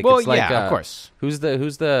 and it's like, of course. Who's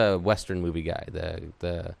the Western movie guy?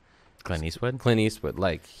 The Clint Eastwood. Clint Eastwood,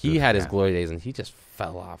 like he had his glory days, and he just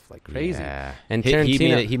fell off like crazy. Yeah. And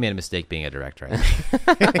Tarantino, he made a mistake being a director. I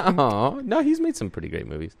think. Oh no, he's made some pretty great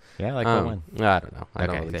movies. Yeah, like what one? I don't know. I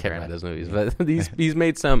don't really care about his movies, but he's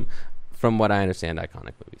made some, from what I understand,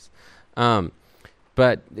 iconic movies.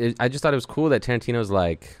 But I just thought it was cool that Tarantino's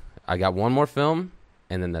like, I got one more film,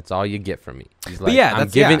 and then that's all you get from me. He's like,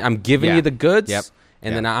 I'm giving you the goods,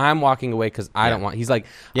 and then I'm walking away because I don't want. He's like,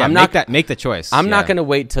 make the choice. I'm not gonna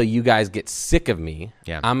wait till you guys get sick of me.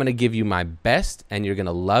 Yeah. I'm gonna give you my best, and you're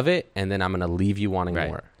gonna love it, and then I'm gonna leave you wanting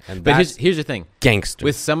more. And but here's the thing, gangster.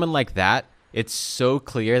 With someone like that, it's so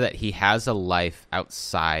clear that he has a life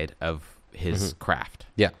outside of his craft.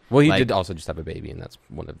 Yeah. Well, he did also just have a baby, and that's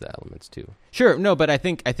one of the elements too. Sure. No, but I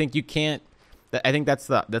think you can't. I think that's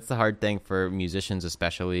the hard thing for musicians,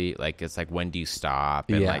 especially. Like, it's like, when do you stop?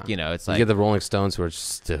 And it's like, you get the Rolling Stones who are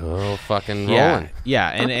still fucking rolling. Yeah,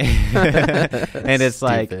 and and it's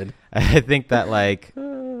like, I think that like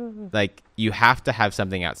you have to have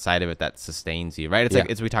something outside of it that sustains you, right? It's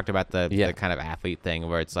like, as we talked about the kind of athlete thing,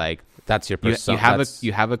 where it's like, that's your persona.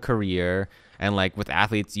 You have a career. And like with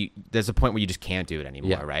athletes, there's a point where you just can't do it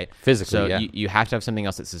anymore, right? Physically, so you have to have something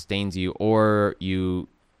else that sustains you, or you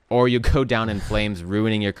go down in flames,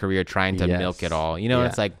 ruining your career trying to milk it all.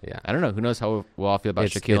 It's like, I don't know. Who knows how we'll all feel about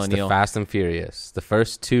Shaquille O'Neal? It's the Fast and Furious. The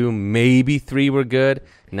first 2, maybe 3 were good.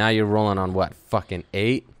 Now you're rolling on what? Fucking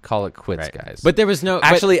 8? Call it quits, guys. But there was no...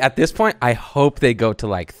 Actually, at this point, I hope they go to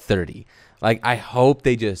like 30. Like, I hope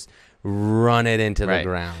they just run it into the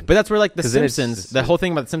ground. But that's where, like, The Simpsons, the whole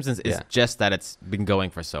thing about The Simpsons is just that it's been going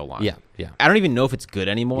for so long. Yeah. I don't even know if it's good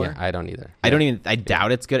anymore. Yeah, I don't either. I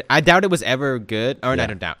doubt it's good. I doubt it was ever good. Or I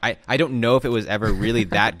don't doubt. I don't know if it was ever really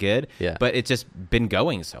that good. But it's just been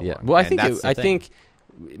going so long. Well, I think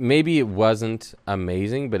maybe it wasn't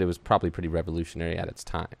amazing, but it was probably pretty revolutionary at its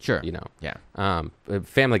time. Sure. Yeah.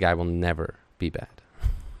 Family Guy will never be bad.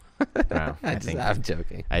 No, I'm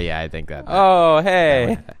joking. I think that. Oh,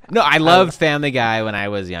 hey. No, I loved Family Guy when I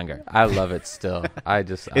was younger. I love it still.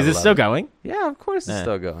 Is it still going? Yeah, of course it's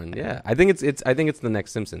still going. Yeah, I think it's the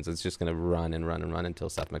next Simpsons. It's just gonna run and run and run until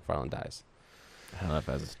Seth MacFarlane dies. I don't know if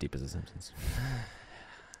I was as deep as The Simpsons.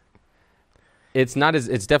 It's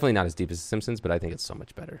definitely not as deep as The Simpsons, but I think it's so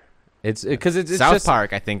much better. It's because it's South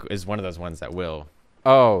Park. I think is one of those ones that will.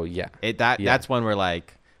 Oh yeah. That's one where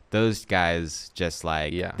like. Those guys just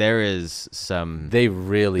like there is some. They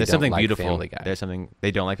really there's don't something like beautiful. Family Guy. There's something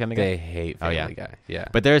they don't like Family Guy. They hate Family Guy. Yeah,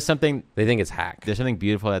 but there's something they think it's hack. There's something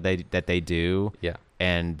beautiful that they do. Yeah,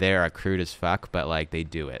 and they're crude as fuck, but like they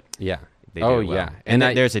do it. Yeah. They do it well. And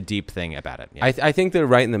there's a deep thing about it. Yeah. I think they're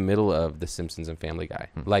right in the middle of The Simpsons and Family Guy.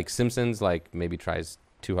 Like Simpsons, like maybe tries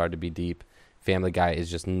too hard to be deep. Family Guy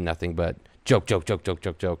is just nothing but joke,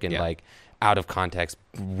 and like. Out of context,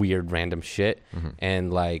 weird, random shit.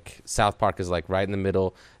 And like South Park is like right in the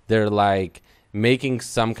middle. They're like making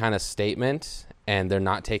some kind of statement, and they're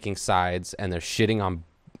not taking sides, and they're shitting on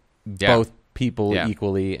both people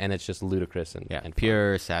equally, and it's just ludicrous and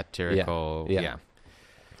pure satirical. Yeah.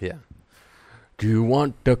 Do you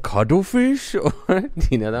want the cuttlefish? Or do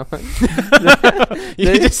you know that one?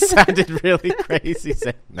 You just sounded really crazy.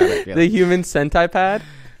 The human centipede.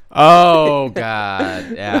 Oh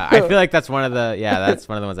God! Yeah, I feel like that's one of the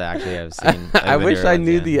ones I actually have seen. I wish I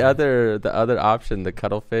knew the other option, the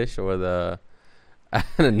cuttlefish or the. I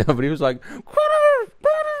don't know, but he was like,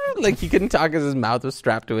 like he couldn't talk because his mouth was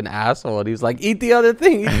strapped to an asshole, and he was like, "Eat the other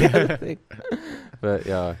thing, eat the other thing." But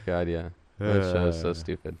yeah, God, yeah, that show is so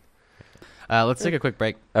stupid. Let's take a quick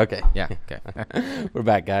break. Okay. Yeah. Okay. We're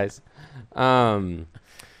back, guys. I've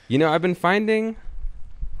been finding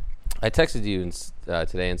I texted you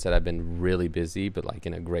today and said I've been really busy, but like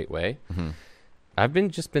in a great way. Mm-hmm. I've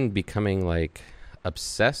been becoming like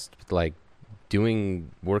obsessed with like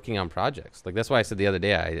working on projects. Like that's why I said the other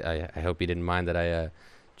day, I hope you didn't mind that I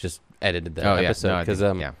just edited the episode because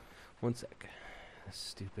one sec,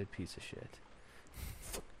 stupid piece of shit.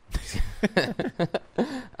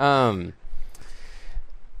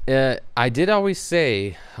 I did always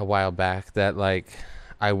say a while back that like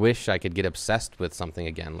I wish I could get obsessed with something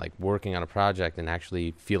again, like working on a project and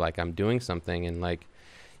actually feel like I'm doing something. And like,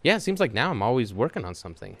 yeah, it seems like now I'm always working on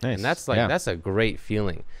something. Nice. And that's like, that's a great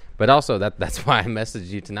feeling. But also that's why I messaged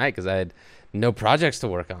you tonight, because I had no projects to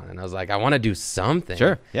work on. And I was like, I want to do something.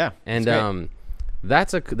 Sure. Yeah. And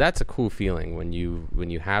that's a cool feeling when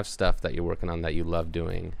you have stuff that you're working on that you love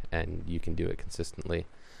doing and you can do it consistently.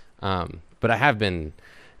 But I have been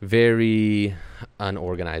very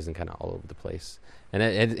unorganized and kind of all over the place. And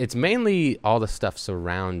it's mainly all the stuff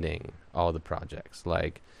surrounding all the projects.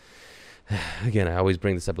 Like, again, I always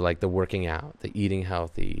bring this up, like the working out, the eating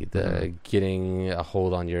healthy, the getting a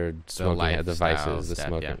hold on your smoking devices, the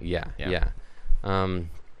smoking. Yeah. And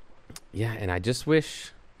I just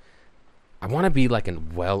wish, I want to be like a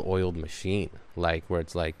well-oiled machine, like where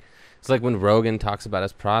it's like when Rogan talks about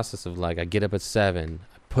his process of like, I get up at 7,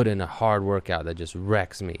 I put in a hard workout that just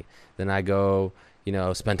wrecks me. Then I go,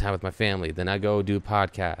 spend time with my family. Then I go do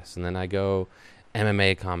podcasts, and then I go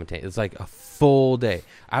MMA commentate. It's like a full day.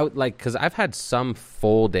 I would like, because I've had some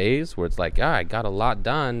full days where it's like, I got a lot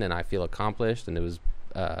done and I feel accomplished and it was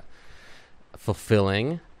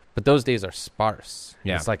fulfilling. But those days are sparse.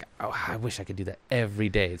 Yeah. It's like, I wish I could do that every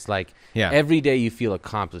day. It's like every day you feel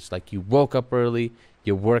accomplished. Like you woke up early,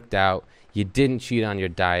 you worked out, you didn't cheat on your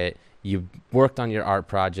diet, you worked on your art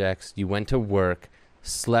projects, you went to work,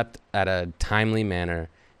 slept at a timely manner,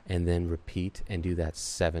 and then repeat and do that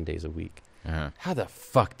 7 days a week. Uh-huh. How the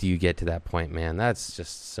fuck do you get to that point, man? That's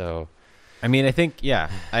just so... I mean, I think,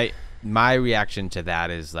 my reaction to that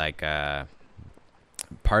is like,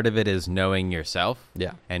 part of it is knowing yourself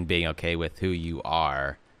and being okay with who you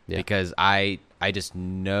are. Yeah. Because I just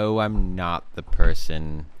know I'm not the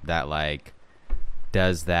person that like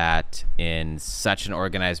does that in such an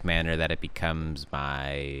organized manner that it becomes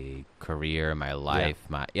my career, my life,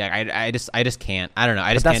 I just can't. I don't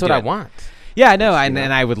know. But that's what I want. Yeah, I know. And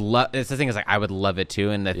I would love. It's the thing is like I would love it too.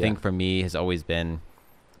 And the thing for me has always been,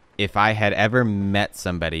 if I had ever met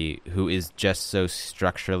somebody who is just so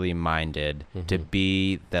structurally minded to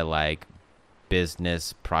be the like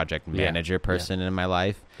business project manager person in my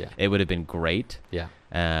life, it would have been great. Yeah.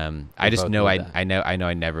 I just know I know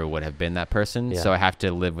I never would have been that person. So I have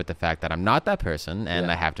to live with the fact that I'm not that person,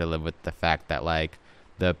 and I have to live with the fact that like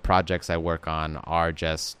the projects I work on are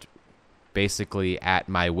just basically at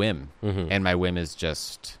my whim, and my whim is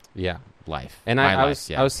just life. And I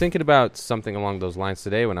was thinking about something along those lines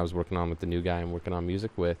today when I was working on with the new guy I'm working on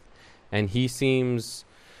music with, and he seems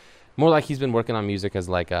more like he's been working on music as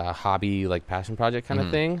like a hobby, like passion project kind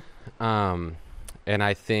of thing. And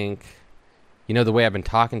I think, the way I've been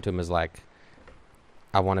talking to him is like,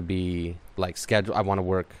 I want to be like scheduled. I want to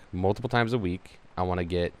work multiple times a week. I want to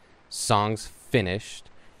get songs finished.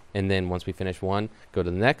 And then once we finish one, go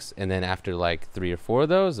to the next. And then after like 3 or 4 of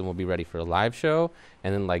those, then we'll be ready for a live show.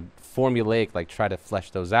 And then like formulaic, like try to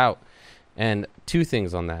flesh those out. And 2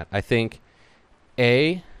 things on that. I think,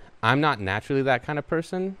 I'm not naturally that kind of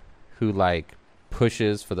person who like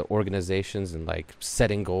pushes for the organizations and like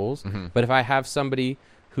setting goals. But if I have somebody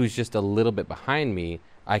who's just a little bit behind me,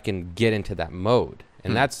 I can get into that mode.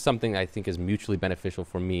 And that's something I think is mutually beneficial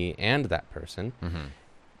for me and that person.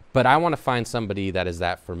 But I want to find somebody that is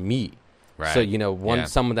that for me. Right. So,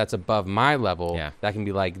 someone that's above my level that can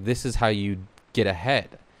be like, this is how you get ahead.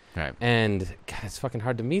 Right. And God, it's fucking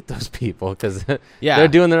hard to meet those people because they're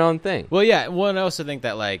doing their own thing. Well, yeah. Well, and I also think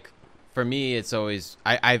that like, for me, it's always,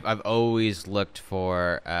 I've always looked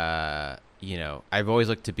for, I've always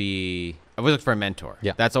looked for a mentor.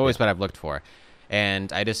 Yeah. That's always what I've looked for.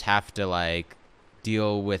 And I just have to like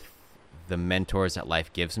deal with the mentors that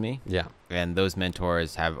life gives me. Yeah. And those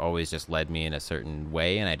mentors have always just led me in a certain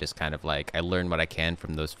way. And I just kind of like, I learn what I can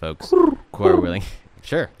from those folks who are willing.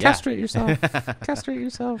 Sure. Castrate yourself. Castrate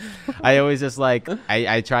yourself. I always just like,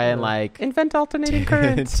 I try and like invent alternating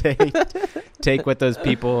currents. take what those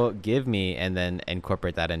people give me and then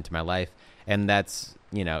incorporate that into my life. And that's,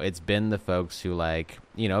 it's been the folks who like,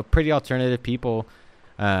 pretty alternative people.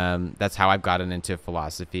 That's how I've gotten into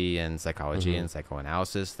philosophy and psychology and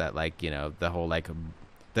psychoanalysis, that like, the whole like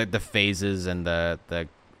the phases and the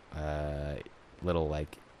little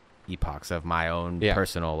like epochs of my own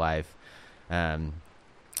personal life. And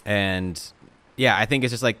I think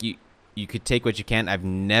it's just like you could take what you can. I've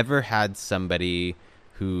never had somebody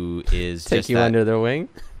who is Take just you that. under their wing.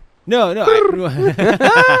 No.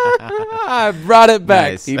 I brought it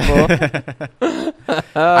back, Nice. people.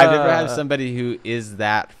 I've never had somebody who is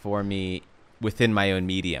that for me within my own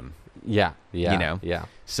medium. Yeah. You know? Yeah.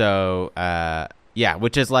 So,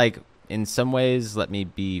 which is like in some ways let me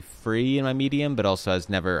be free in my medium, but also has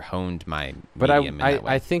never honed my But medium in that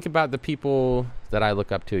way. I think about the people that I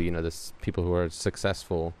look up to, you know, this people who are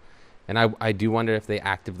successful, and I do wonder if they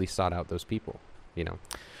actively sought out those people, you know.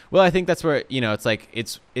 Well, I think that's where, you know, it's like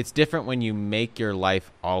it's different when you make your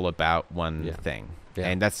life all about one thing. Yeah.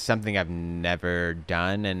 And that's something I've never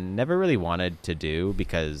done and never really wanted to do,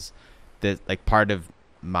 because the like part of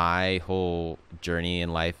my whole journey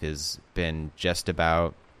in life has been just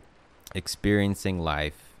about experiencing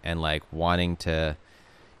life and like wanting to,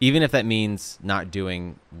 even if that means not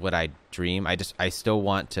doing what I dream, I still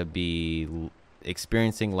want to be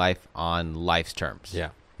experiencing life on life's terms. Yeah.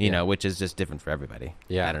 You know, which is just different for everybody.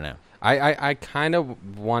 Yeah. I don't know. I kind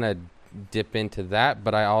of want to dip into that,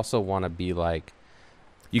 but I also want to be like,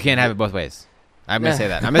 You can't have it both ways. I'm gonna say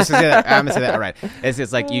that. I'm gonna say that. All right.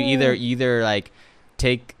 It's like you either like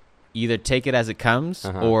take it as it comes,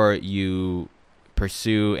 or you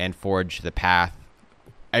pursue and forge the path.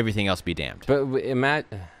 Everything else be damned. but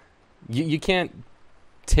you can't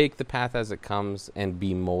take the path as it comes and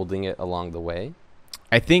be molding it along the way.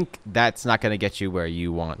 I think that's not going to get you where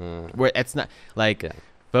you want. Where it's not like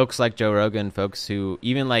folks like Joe Rogan, folks who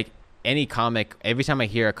even like any comic. Every time I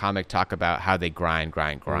hear a comic talk about how they grind,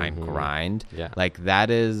 Yeah. like that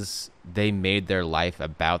is they made their life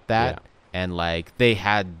about that, and like they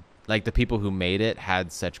had like the people who made it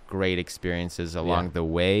had such great experiences along the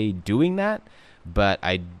way doing that. But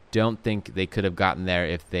I don't think they could have gotten there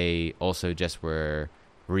if they also just were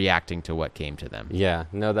reacting to what came to them. Yeah,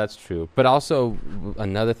 no, that's true. But also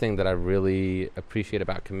another thing that I really appreciate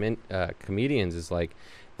about comedians is like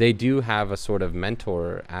they do have a sort of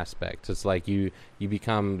mentor aspect. It's like you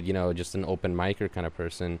become, you know, just an open micer kind of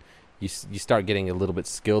person. You start getting a little bit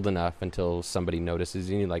skilled enough until somebody notices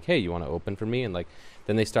you and you're like, hey, you want to open for me? And like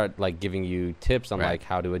then they start like giving you tips on like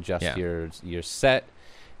how to adjust your set,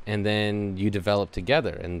 and then you develop together,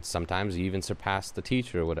 and sometimes you even surpass the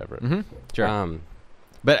teacher or whatever. Sure.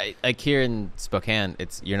 But like here in Spokane,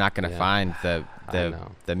 you're not going to find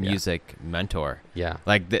the music mentor. Yeah.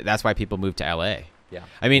 Like that's why people move to LA. Yeah.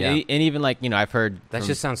 I mean, and even like, you know, I've heard that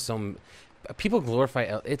just sounds so. People glorify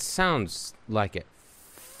it. Sounds like it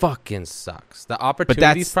fucking sucks. The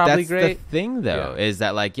opportunity's probably great. That's the thing, though, is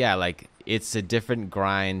that like like it's a different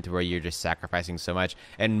grind where you're just sacrificing so much,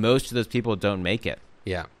 and most of those people don't make it.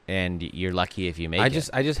 Yeah. And you're lucky if you make it.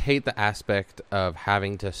 I just hate the aspect of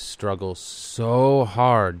having to struggle so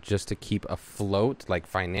hard just to keep afloat, like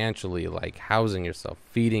financially, like housing yourself,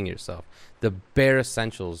 feeding yourself, the bare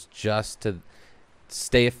essentials just to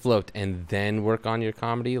stay afloat and then work on your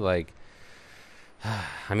comedy. Like,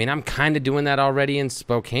 I mean, I'm kind of doing that already in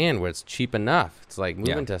Spokane where it's cheap enough. It's like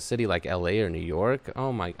moving to a city like LA or New York.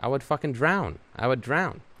 Oh my, I would fucking drown. I would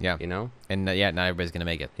drown. Yeah. You know? And not everybody's going to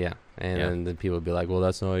make it. Yeah. And then people would be like, well,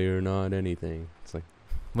 that's why you're not anything. It's like,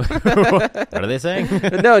 what are they saying?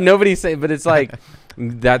 No, nobody's saying, but it's like,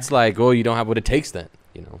 that's like, oh, you don't have what it takes then,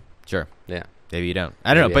 you know? Sure. Yeah. Maybe you don't.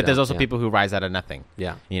 I don't know, but there's also people who rise out of nothing.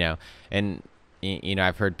 Yeah. You know, and, you know,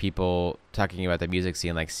 I've heard people talking about the music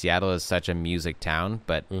scene, like Seattle is such a music town,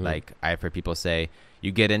 but like I've heard people say,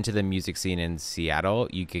 you get into the music scene in Seattle,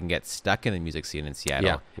 you can get stuck in the music scene in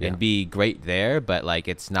Seattle and be great there, but like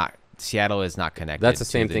Seattle is not connected. That's the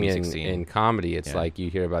same to thing scene. in comedy. It's like you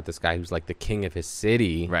hear about this guy who's like the king of his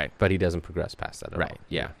city, right? But he doesn't progress past that at all.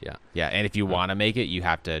 Yeah. And if you want to make it, you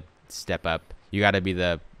have to step up. You got to be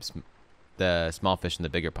the small fish in the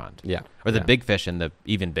bigger pond. Yeah. Or the big fish in the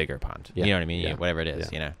even bigger pond. Yeah. You know what I mean? Yeah. Whatever it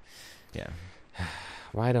is, you know. Yeah.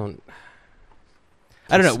 Why don't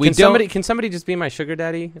I don't know. Can somebody just be my sugar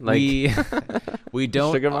daddy? Like we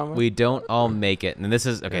don't all make it. And this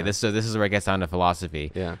is okay. This is where it gets down to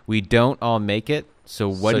philosophy. Yeah. We don't all make it. So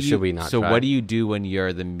what should we not? So try? what do you do when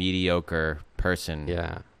you're the mediocre person?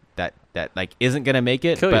 Yeah. That like isn't gonna make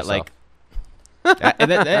it, Kill but yourself. like.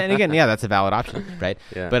 and again, that's a valid option, right?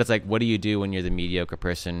 Yeah. But it's like, what do you do when you're the mediocre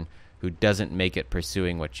person who doesn't make it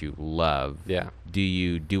pursuing what you love? Yeah. Do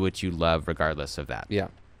you do what you love regardless of that? Yeah.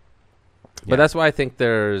 But that's why I think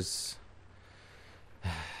there's,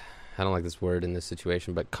 I don't like this word in this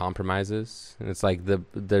situation, but compromises. And it's like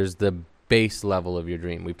there's the base level of your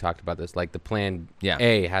dream. We've talked about this. Like the plan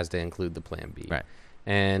A has to include the plan B. Right.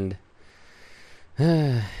 And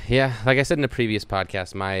like I said in the previous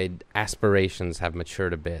podcast, my aspirations have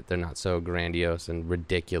matured a bit. They're not so grandiose and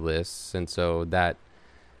ridiculous. And so that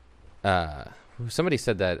somebody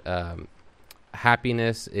said that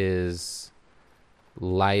happiness is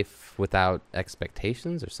life without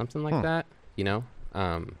expectations or something like that.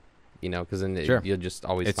 Because then you'll just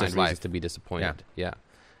always It's find just reasons life. to be disappointed. Yeah.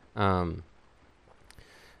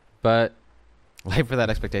 But Life without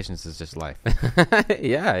expectations is just life.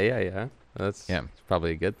 yeah. That's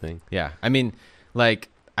probably a good thing. Yeah. I mean, like,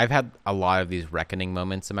 I've had a lot of these reckoning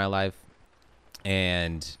moments in my life,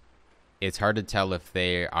 and it's hard to tell if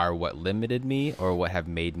they are what limited me or what have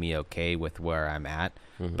made me okay with where I'm at.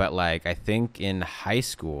 Mm-hmm. But, like, I think in high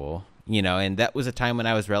school, and that was a time when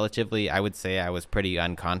I was I would say I was pretty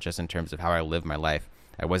unconscious in terms of how I lived my life.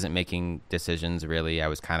 I wasn't making decisions, really. I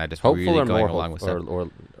was kind of just Hopeful really or going more along with hopeful,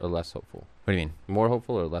 stuff. or less hopeful? What do you mean? More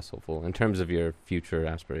hopeful or less hopeful in terms of your future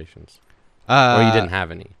aspirations? Or you didn't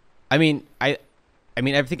have any? I mean, I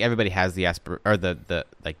think everybody has the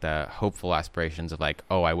hopeful aspirations of like,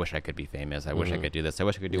 oh, I wish I could be famous. I wish I could do this. I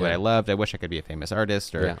wish I could do what I loved. I wish I could be a famous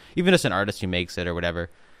artist, or even just an artist who makes it or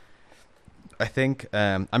whatever. I think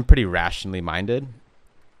I'm pretty rationally minded,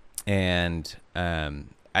 and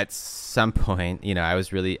at some point, I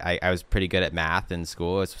was I was pretty good at math in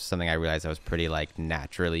school. It's something I realized I was pretty like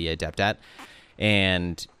naturally adept at,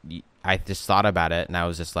 and I just thought about it, and I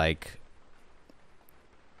was just like,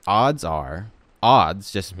 odds,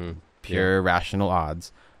 just pure rational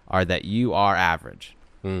odds, are that you are average.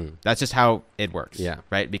 That's just how it works,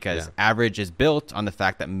 right? Because average is built on the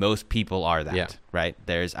fact that most people are that, right?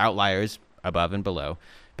 There's outliers above and below,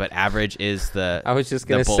 but average is the I was just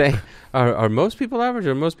going to say, are most people average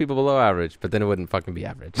or most people below average? But then it wouldn't fucking be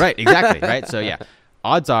average. Right, exactly, right? So,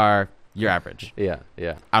 odds are you're average. Yeah.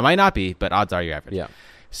 I might not be, but odds are you're average. Yeah.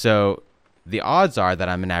 So the odds are that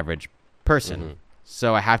I'm an average person.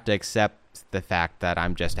 So I have to accept the fact that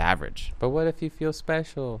I'm just average. But what if you feel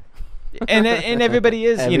special? And everybody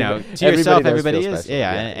is, to yourself, everybody is. Special.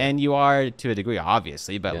 Yeah, and you are to a degree,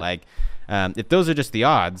 obviously. But like, if those are just the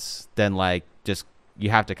odds, then like, just you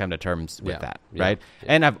have to come to terms with that, right? Yeah.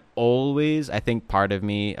 And I've always, I think part of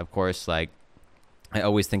me, of course, like, I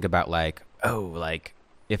always think about like, oh, like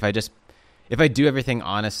if I do everything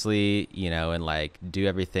honestly, and like do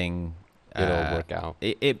everything, it'll work out.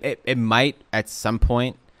 It might at some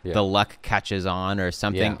point. Yeah. The luck catches on or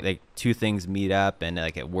something, like two things meet up and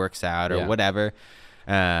like it works out or whatever.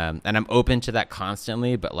 And I'm open to that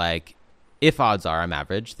constantly, but like if odds are I'm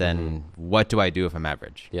average, then what do I do if I'm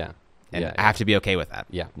average? Yeah. And I have to be okay with that.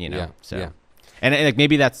 Yeah. So, and like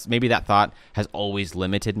maybe that thought has always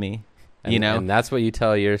limited me, and that's what you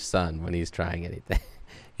tell your son when he's trying anything.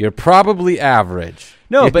 You're probably average.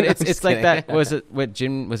 No, but it's like that. Was it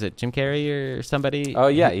Jim Carrey or somebody? Oh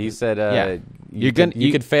yeah, he said you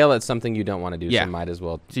could fail at something you don't want to do. So you might as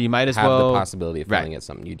well. So you might as have well the possibility of failing at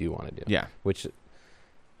something you do want to do. Yeah, but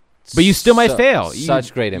you still might fail.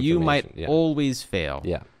 Such great information. You might always fail.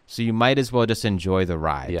 Yeah. So you might as well just enjoy the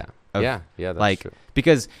ride. Yeah. That's like true.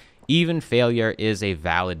 Because even failure is a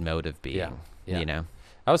valid mode of being. Yeah.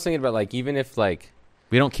 I was thinking about like even if like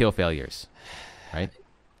we don't kill failures, right?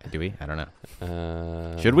 Do we? I don't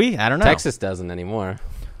know. Should we? I don't know. Texas doesn't anymore.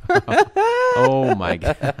 Oh my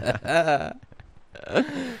god.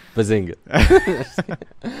 Bazinga.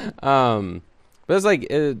 But it's like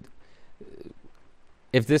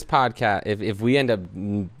if this podcast, if we end up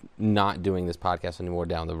not doing this podcast anymore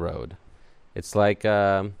down the road, it's like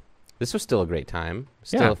this was still a great time,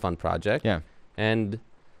 still a fun project. Yeah. And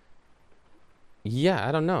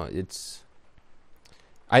I don't know. It's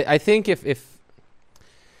I think if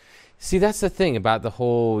see, that's the thing about the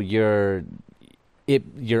whole your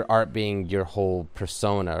art being your whole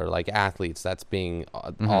persona, or like athletes, that's being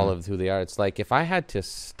all of who they are. It's like if I had to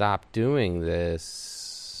stop doing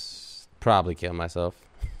this, probably kill myself.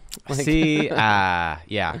 Like, see,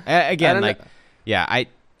 again, like, I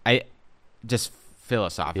just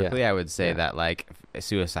philosophically, I would say that like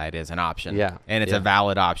suicide is an option, and it's a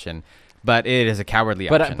valid option, but it is a cowardly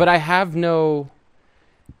option. But I have no,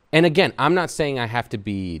 and again, I'm not saying I have to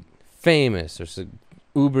be famous or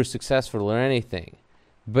uber successful or anything,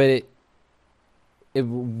 but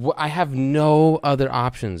I have no other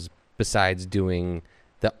options besides doing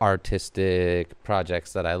the artistic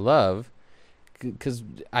projects that I love, because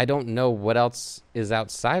I don't know what else is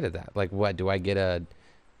outside of that. Like, what do I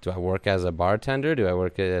work as a bartender? Do I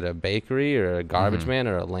work at a bakery or a garbage man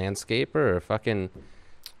or a landscaper or fucking?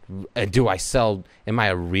 Do I sell? Am I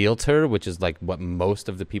a realtor? Which is like what most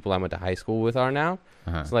of the people I went to high school with are now.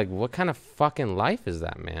 It's like, what kind of fucking life is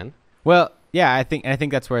that, man? Well, yeah, I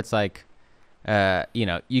think that's where it's like,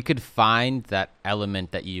 you could find that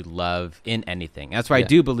element that you love in anything. That's why I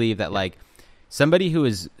do believe that like somebody who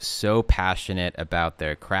is so passionate about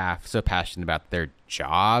their craft, so passionate about their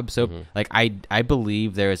job, so like I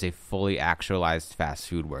believe there is a fully actualized fast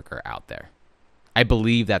food worker out there. I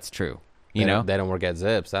believe that's true. You know, they don't work at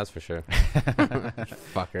Zips, that's for sure.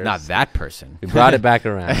 Fuckers. Not that person. We brought it back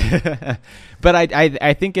around. But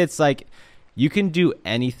I think it's like you can do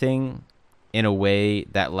anything in a way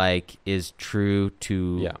that like is true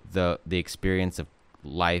to the experience of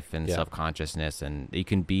life and self-consciousness, and you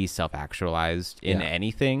can be self-actualized in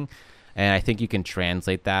anything. And I think you can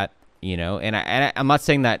translate that, you know, and I'm not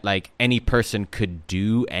saying that like any person could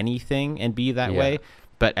do anything and be that way.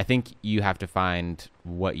 But I think you have to find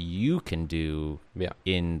what you can do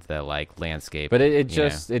in the like landscape. But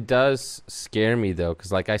it does scare me though,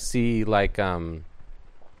 because like I see like my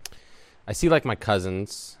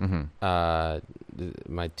cousins, my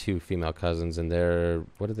two female cousins, and they're,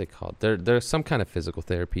 what are they called? They're some kind of physical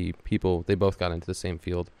therapy people. They both got into the same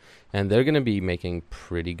field, and they're gonna be making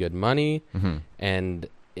pretty good money. And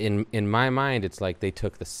in my mind, it's like they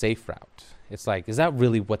took the safe route. It's like, is that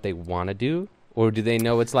really what they want to do? Or do they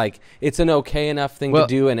know it's like, it's an okay enough thing to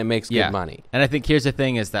do and it makes good money? And I think here's the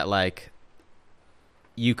thing is that like,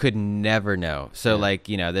 you could never know. So like,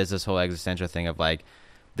 you know, there's this whole existential thing of like,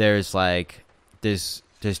 there's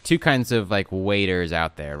two kinds of like waiters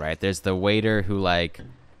out there, right? There's the waiter who like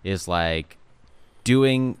is like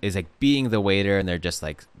being the waiter, and they're just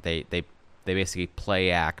like, they basically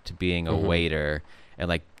play act being a waiter and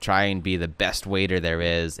like try and be the best waiter there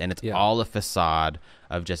is. And it's all a facade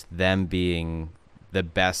of just them being the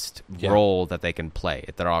best role that they can play.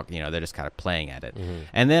 They're all, you know, they're just kind of playing at it.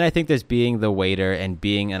 And then I think there's being the waiter and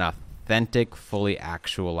being an authentic, fully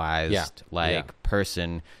actualized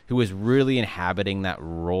person who is really inhabiting that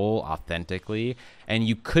role authentically. And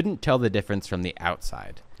you couldn't tell the difference from the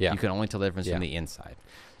outside. You can only tell the difference from the inside.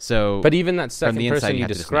 So, but even that second person you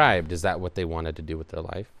described, is that what they wanted to do with their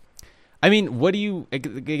life? I mean,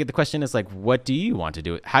 the question is like, what do you want to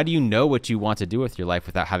do? How do you know what you want to do with your life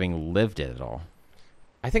without having lived it at all?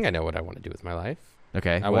 I think I know what I want to do with my life.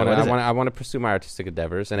 Okay. I want to pursue my artistic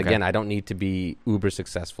endeavors. And again, I don't need to be uber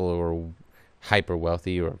successful or hyper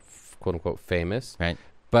wealthy or quote unquote famous. Right.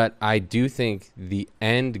 But I do think the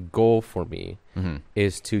end goal for me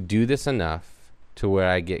is to do this enough to where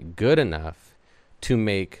I get good enough to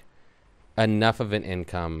make enough of an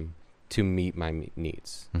income to meet my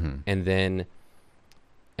needs, and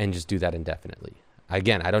just do that indefinitely.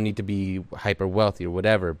 Again, I don't need to be hyper wealthy or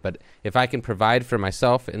whatever, but if I can provide for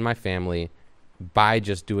myself and my family by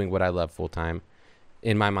just doing what I love full time,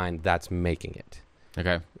 in my mind, that's making it.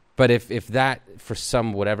 Okay. But if that, for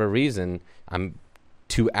some whatever reason, I'm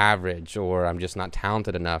too average or I'm just not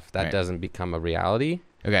talented enough, that doesn't become a reality.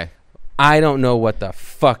 Okay. I don't know what the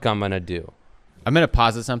fuck I'm going to do. I'm going to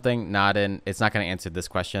posit something, it's not going to answer this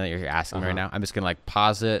question that you're asking right now. I'm just going to like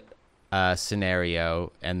posit a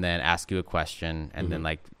scenario and then ask you a question, and then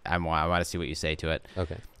like I want to see what you say to it.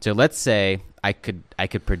 Okay. So let's say I could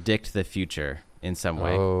predict the future in some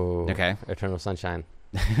way. Oh. Okay. Eternal Sunshine.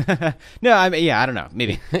 No, I don't know.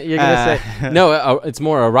 Maybe you're gonna say no. It's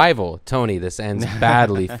more Arrival, Tony. This ends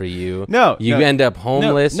badly for you. You end up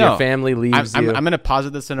homeless. Your family leaves you. I'm gonna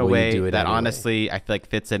posit this in a way that honestly I feel like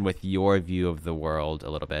fits in with your view of the world a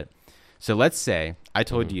little bit. So let's say I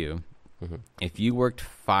told you if you worked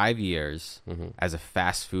 5 years as a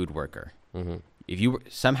fast food worker, if you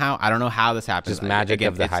somehow, I don't know how this happens. Just magic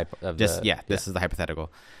of the hype. This is the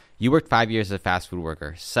hypothetical. You worked 5 years as a fast food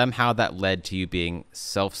worker. Somehow that led to you being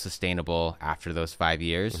self-sustainable after those 5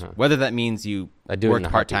 years. Whether that means you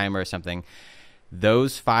worked part-time or something.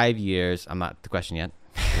 Those 5 years, I'm not the question yet.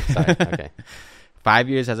 Sorry, okay. 5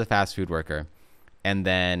 years as a fast food worker. And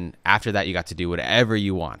then after that, you got to do whatever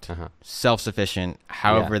you want. Self-sufficient,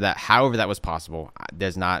 however that was possible.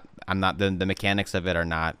 The mechanics of it are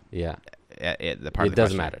not the part of the question. It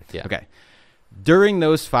doesn't matter. Yeah. Okay. During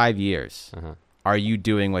those 5 years, are you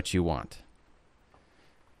doing what you want?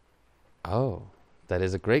 Oh, that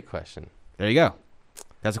is a great question. There you go.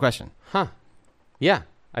 That's a question. Huh. Yeah,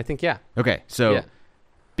 I think, yeah. Okay, so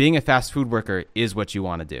being a fast food worker is what you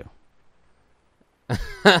want to do.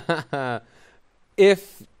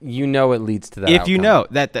 If you know it leads to that If outcome. you know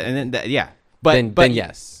that, and then, yeah. But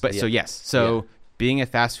yes. But so yes. So being a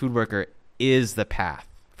fast food worker is the path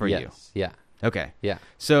for you. Yeah. Okay. Yeah.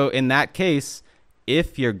 So in that case,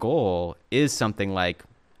 if your goal is something like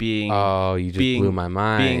being blew my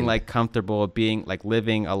mind. Being like comfortable, being like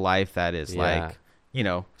living a life that is like, you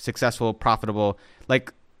know, successful, profitable,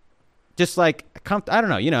 like just like I don't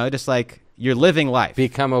know, you know, just like you're living life.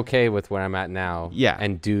 Become okay with where I'm at now. Yeah.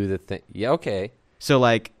 And do the thing. Yeah, okay. So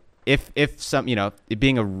like if some,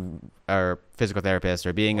 being a physical therapist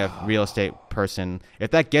or being a real estate person,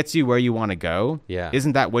 if that gets you where you want to go,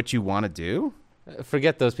 isn't that what you want to do?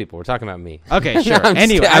 Forget those people. We're talking about me. Okay, sure. I'm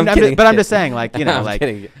anyway, I'm just saying, like,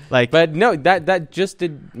 but no, that just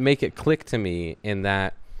did make it click to me in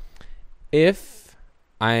that if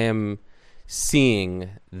I am seeing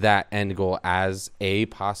that end goal as a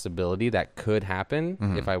possibility that could happen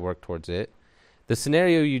if I work towards it, the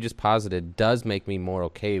scenario you just posited does make me more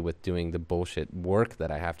okay with doing the bullshit work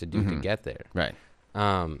that I have to do to get there. Right.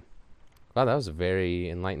 Wow, that was a very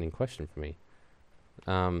enlightening question for me.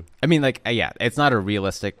 I mean, like, it's not a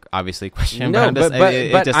realistic, obviously, question. No, but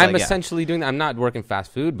I'm like, essentially doing that. I'm not working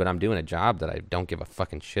fast food, but I'm doing a job that I don't give a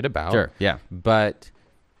fucking shit about. Sure, yeah. But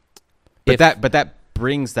that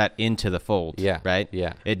brings that into the fold, right?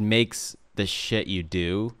 Yeah. It makes the shit you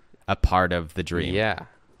do a part of the dream. Yeah.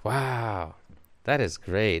 Wow. That is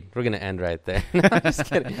great. We're going to end right there. No, I'm just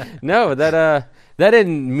kidding. No, that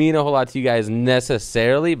didn't mean a whole lot to you guys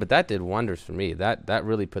necessarily, but that did wonders for me. That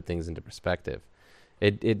really put things into perspective.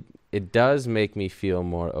 It does make me feel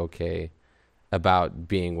more okay about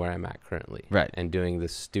being where I'm at currently. Right. And doing the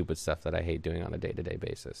stupid stuff that I hate doing on a day-to-day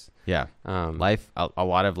basis. Yeah. Life, a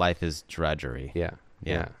lot of life is drudgery. Yeah.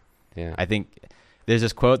 I think there's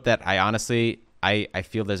this quote that I honestly, I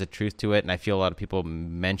feel there's a truth to it, and I feel a lot of people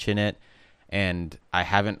mention it, and I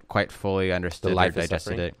haven't quite fully understood or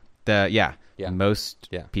digested it. Most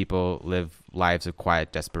people live lives of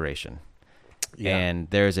quiet desperation. Yeah. And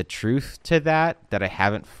there's a truth to that I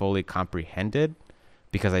haven't fully comprehended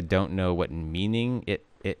because I don't know what meaning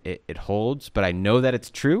it holds, but I know that it's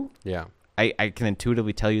true. Yeah. I can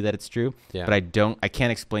intuitively tell you that it's true, but I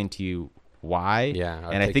can't explain to you why. Yeah.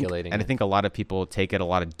 And I think a lot of people take it a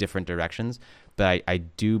lot of different directions, but I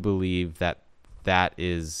do believe that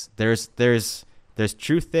is there's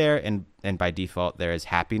truth there, and by default there is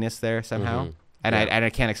happiness there somehow. And I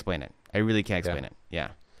can't explain it. I really can't explain it. Yeah.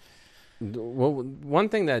 Well, one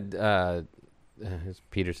thing that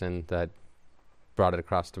Peterson that brought it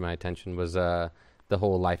across to my attention was the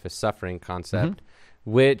whole life is suffering concept,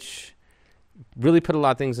 which really put a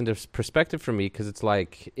lot of things into perspective for me, because it's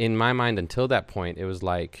like, in my mind until that point, it was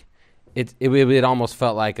like it almost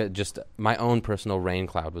felt like just my own personal rain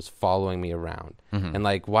cloud was following me around, and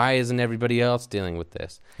like, why isn't everybody else dealing with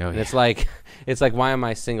this? It's like why am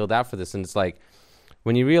I singled out for this? And it's like,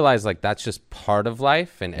 when you realize like that's just part of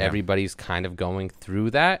life, and everybody's kind of going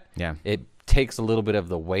through that, it takes a little bit of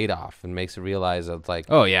the weight off and makes it realize that, like,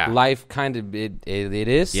 life kind of it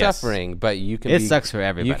is suffering, but you can sucks for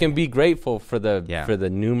everybody. You can be grateful for the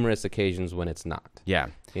numerous occasions when it's not. Yeah.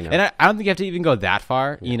 And I don't think you have to even go that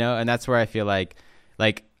far, and that's where I feel like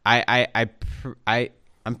I'm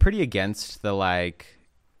pretty against the like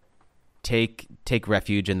take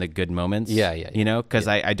refuge in the good moments. Because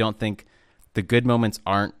I don't think the good moments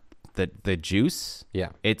aren't the juice.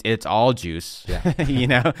 It's all juice.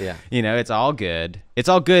 It's all good. It's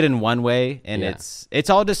all good in one way, and it's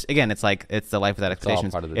all just, again, it's like, it's the life without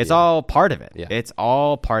expectations. It's all part of it. It's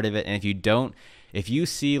all part of it. And if you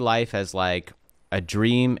see life as like a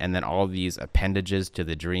dream, and then all these appendages to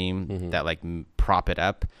the dream that like prop it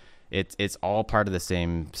up, it's all part of the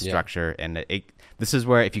same structure. And this is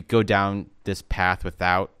where, if you go down this path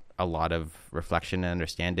without a lot of reflection and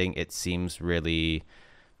understanding, it seems really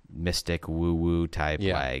mystic, woo-woo type.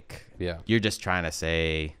 You're just trying to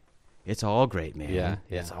say it's all great, man.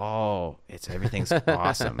 It's everything's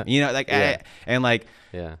awesome. That's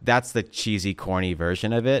the cheesy, corny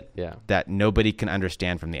version of it. That nobody can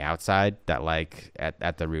understand from the outside. That like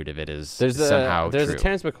at the root of it is somehow there's true. a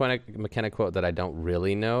Terence McKenna quote that I don't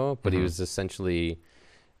really know, but he was essentially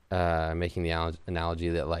making the analogy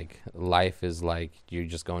that like life is like you're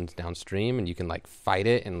just going downstream, and you can like fight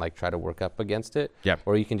it and like try to work up against it,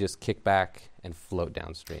 or you can just kick back and float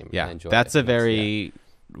downstream. And enjoy that's it. A very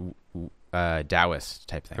Taoist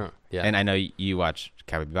type thing. And I know you watch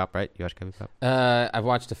Cowboy Bebop, right? You watch Cowboy Bebop? I've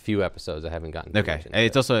watched a few episodes. I haven't gotten. Okay,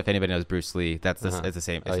 it's also, if anybody knows Bruce Lee, it's the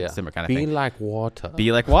same. It's a similar kind of thing. Be like water.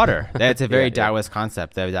 Be like water. That's a very Taoist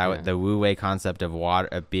concept. The Wu Wei concept of water,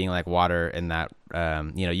 of being like water, in that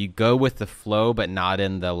you go with the flow, but not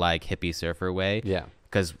in the like hippie surfer way.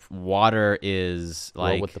 Because water is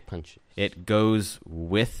like, with the punches. It goes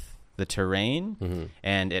with the terrain,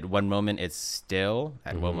 and at one moment it's still,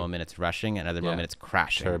 at one moment it's rushing, at another moment it's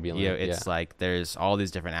crashing. Turbulent. It's like there's all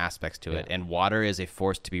these different aspects to it, and water is a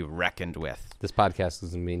force to be reckoned with. This podcast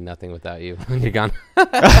doesn't mean nothing without you. You're gone.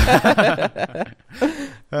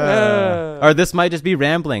 Or this might just be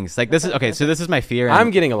ramblings. Like this is okay. So this is my fear.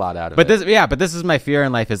 I'm getting a lot out of but it. But this is my fear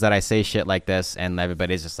in life, is that I say shit like this, and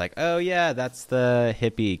everybody's just like, "Oh yeah, that's the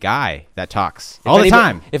hippie guy that talks all the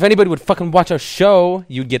time." If anybody would fucking watch our show,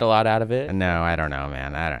 you'd get a lot out of it. No, I don't know,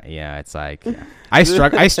 man. I don't. Yeah, it's like I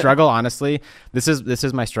struggle honestly. This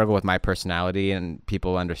is my struggle with my personality and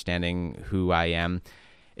people understanding who I am.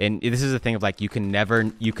 And this is the thing of like you can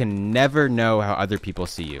never know how other people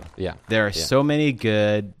see you. Yeah. There are so many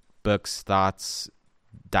good books, thoughts,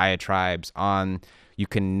 diatribes on you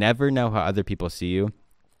can never know how other people see you.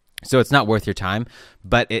 So it's not worth your time,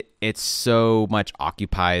 but it so much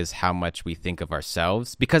occupies how much we think of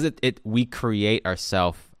ourselves, because we create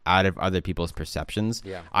ourselves out of other people's perceptions.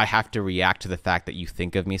 Yeah. I have to react to the fact that you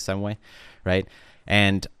think of me some way, right?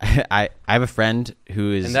 And I have a friend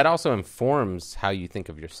who is, and that also informs how you think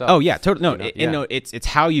of yourself. oh yeah, totally. No, You know? it's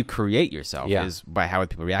how you create yourself is by how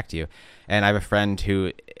people react to you. And I have a friend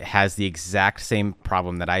who has the exact same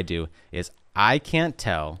problem that I do. Is I can't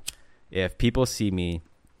tell if people see me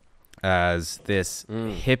as this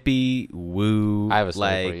hippie woo, I have a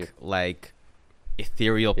story for you. like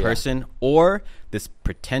ethereal person, or this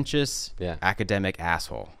pretentious academic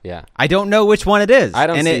asshole. Yeah. I don't know which one it is. I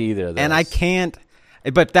don't see either of those. And I can't.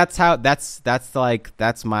 But that's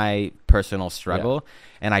my personal struggle,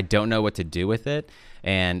 and I don't know what to do with it.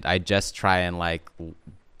 And I just try and like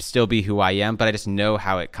still be who I am, but I just know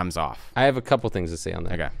how it comes off. I have a couple things to say on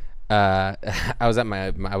that. Okay.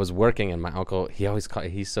 I was working, and my uncle,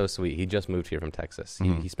 he's so sweet. He just moved here from Texas.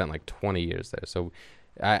 He spent like 20 years there. So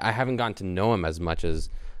I haven't gotten to know him as much as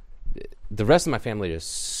the rest of my family is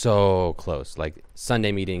so close, like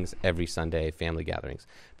Sunday meetings every Sunday, family gatherings.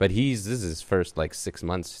 But this is his first like 6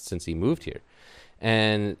 months since he moved here.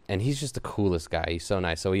 And he's just the coolest guy. He's so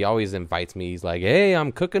nice. So he always invites me. He's like, "Hey,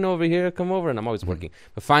 I'm cooking over here. Come over." And I'm always working.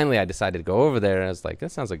 But finally I decided to go over there, and I was like,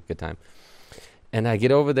 that sounds like a good time. And I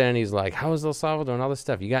get over there, and he's like, "How is El Salvador and all this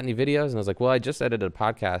stuff? You got any videos?" And I was like, "Well, I just edited a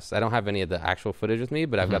podcast. I don't have any of the actual footage with me,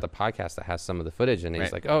 but I've got the podcast that has some of the footage." And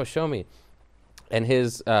he's like, "Oh, show me." And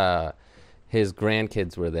his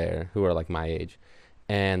grandkids were there, who are like my age,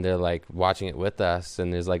 and they're like watching it with us.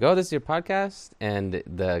 And there's like, "Oh, this is your podcast?" And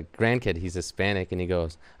the grandkid, he's Hispanic, and he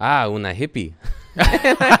goes, "Una hippie."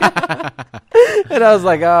 And I was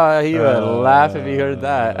like, "Oh, he would laugh if he heard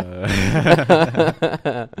that."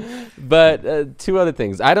 But two other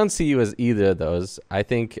things. I don't see you as either of those. I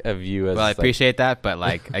think of you as, well, I appreciate that, but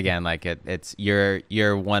like again, like it's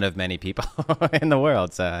you're one of many people in the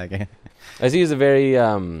world. So I see you as a very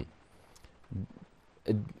and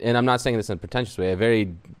I'm not saying this in a pretentious way, a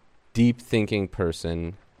very deep thinking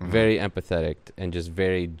person, very empathetic, and just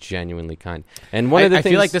very genuinely kind. And one of the things, I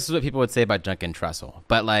feel like this is what people would say about Duncan Trussell,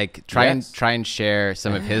 but like try and share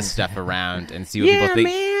some of his stuff around and see what people think.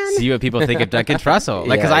 Man. See what people think of Duncan Trussell.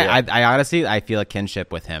 Like, because I honestly I feel a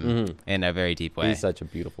kinship with him in a very deep way. He's such a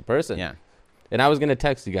beautiful person. Yeah. And I was gonna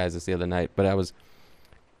text you guys this the other night, but I was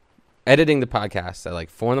editing the podcast at like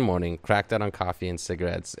 4 a.m, cracked out on coffee and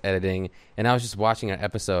cigarettes, editing, and I was just watching our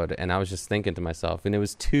episode, and I was just thinking to myself, and it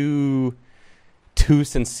was too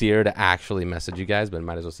sincere to actually message you guys, but I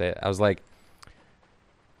might as well say it. I was like,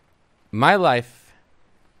 my life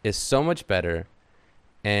is so much better,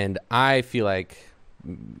 and I feel like,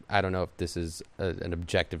 I don't know if this is an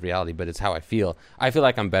objective reality, but it's how I feel. I feel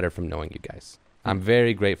like I'm better from knowing you guys. I'm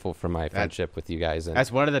very grateful for my friendship with you guys. And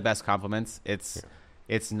that's one of the best compliments.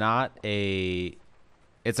 It's not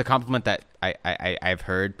it's a compliment that I've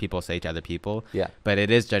heard people say to other people. Yeah. But it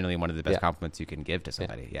is generally one of the best compliments you can give to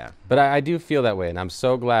somebody. Yeah. But I do feel that way, and I'm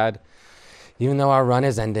so glad, even though our run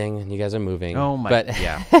is ending and you guys are moving. Oh my. But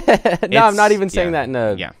yeah. No, I'm not even saying that in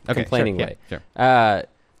a complaining way. Sure.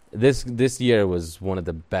 This year was one of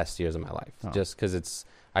the best years of my life, just because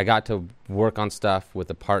I got to work on stuff with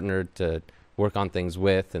a partner to work on things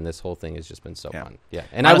with, and this whole thing has just been so fun. Yeah.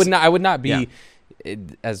 And I would not be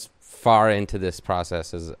as far into this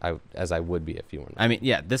process as I would be if you weren't. I mean,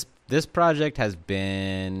 this project has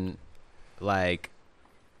been like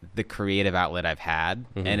the creative outlet I've had,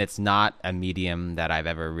 and it's not a medium that I've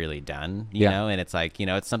ever really done, you know, and it's like,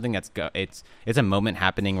 it's something that's it's a moment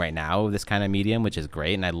happening right now, this kind of medium, which is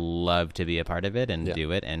great, and I love to be a part of it and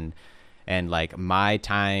do it, and like my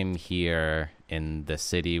time here in the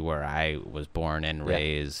city where I was born and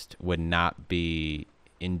raised would not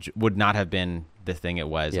have been the thing it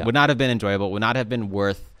was, would not have been enjoyable, would not have been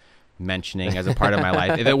worth mentioning as a part of my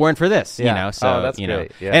life if it weren't for this, you know. So that's you know,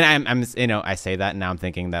 great. Yeah. and I'm you know, I say that and now I'm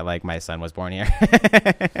thinking that like my son was born here,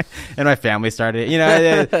 and my family started, you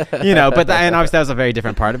know, But and obviously that was a very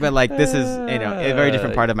different part of it. Like this is, you know, a very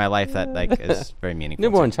different part of my life that like is very meaningful.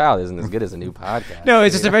 Newborn child isn't as good as a new podcast. No,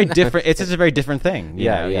 it's just a very different. It's just a very different thing.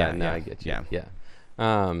 Yeah. I get you.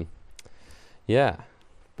 Yeah.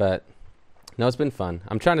 But no, it's been fun.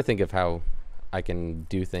 I'm trying to think of how I can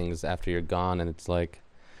do things after you're gone, and it's like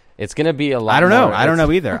it's gonna be a lot. I don't know. more- I don't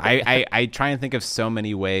know either. I try and think of so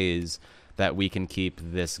many ways that we can keep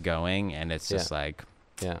this going, and it's just like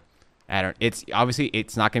Yeah. It's obviously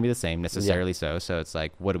it's not going to be the same necessarily. So it's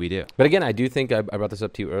like, what do we do? But again, I do think I brought this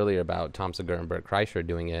up to you earlier about Tom Segura and Bert Kreischer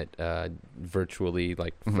doing it virtually,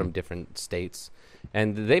 like from different states,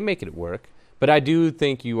 and they make it work. But I do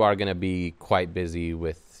think you are going to be quite busy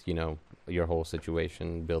with, you know, your whole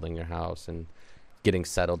situation, building your house and getting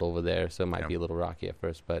settled over there. So it might be a little rocky at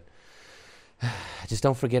first, but just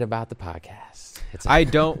don't forget about the podcast. I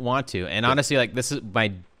don't want to. And honestly, like this is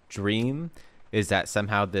my dream, is that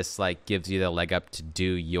somehow this like gives you the leg up to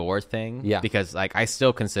do your thing. Yeah. Because like I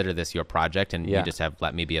still consider this your project, and you just have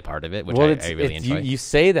let me be a part of it, which well, I really enjoy. You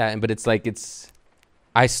say that, but it's like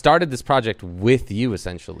I started this project with you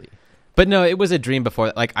essentially. But no, it was a dream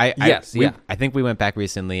before. Like I think we went back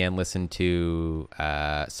recently and listened to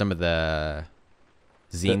some of the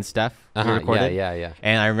zine stuff we recorded. Yeah.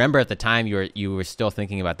 And I remember at the time you were still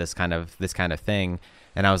thinking about this kind of thing,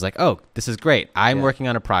 and I was like, oh, this is great. I'm working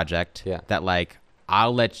on a project that like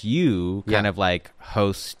I'll let you kind of like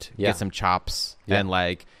host, get some chops, and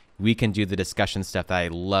like we can do the discussion stuff that I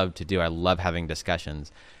love to do. I love having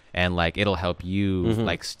discussions, and like it'll help you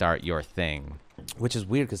like start your thing. Which is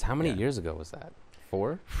weird because how many years ago was that?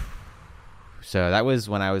 4? So that was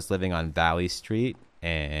when I was living on Valley Street,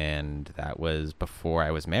 and that was before I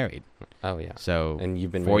was married. Oh yeah. So and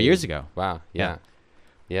you've been 4 years ago. Wow. Yeah.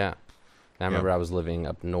 And I remember I was living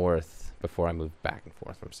up north before I moved back and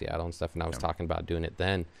forth from Seattle and stuff, and I was talking about doing it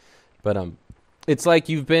then. But it's like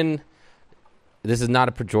you've been. This is not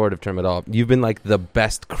a pejorative term at all. You've been like the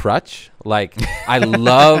best crutch. Like I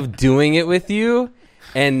love doing it with you.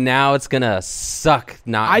 And now it's gonna suck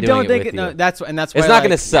not. I doing don't think it. No, that's why it's not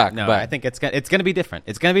gonna suck. No, but I think it's gonna be different.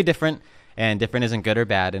 It's gonna be different, and different isn't good or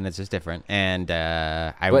bad, and it's just different. And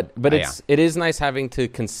it is nice having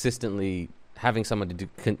someone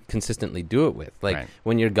to consistently do it with. Like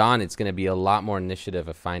when you're gone, it's gonna be a lot more initiative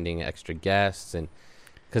of finding extra guests, and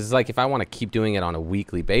because it's like if I want to keep doing it on a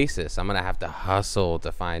weekly basis, I'm gonna have to hustle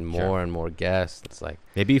to find more and more guests. It's like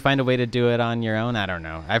maybe you find a way to do it on your own. I don't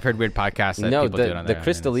know. I've heard weird podcasts that people do it on their own. The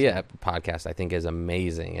Crystalia podcast I think is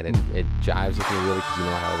amazing, and it jives with me really because you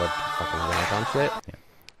know how I love to fucking rant on shit.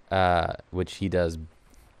 Yeah. Which he does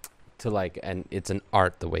to like, and it's an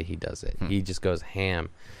art the way he does it. He just goes ham.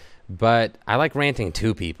 But I like ranting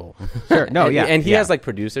to people. Sure. No. And he has like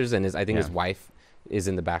producers, and I think his wife is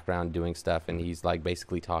in the background doing stuff, and he's like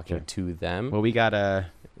basically talking to them. Well, we got a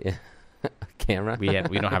camera. We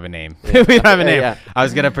don't have a name. We don't have a name. Yeah. I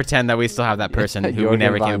was gonna pretend that we still have that person who we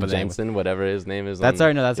never came up with a name. Whatever his name is. That's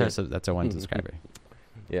our one subscriber.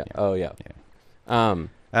 Yeah. Oh yeah.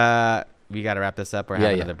 We got to wrap this up or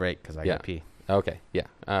have another break because I got to pee. Okay.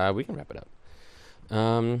 Yeah. We can wrap it up.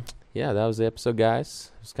 Yeah, that was the episode,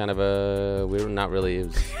 guys. It was kind of we were not really.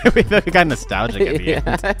 We got nostalgic at the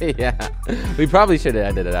end. Yeah. We probably should have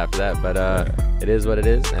ended it after that, but it is what it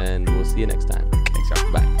is, and we'll see you next time.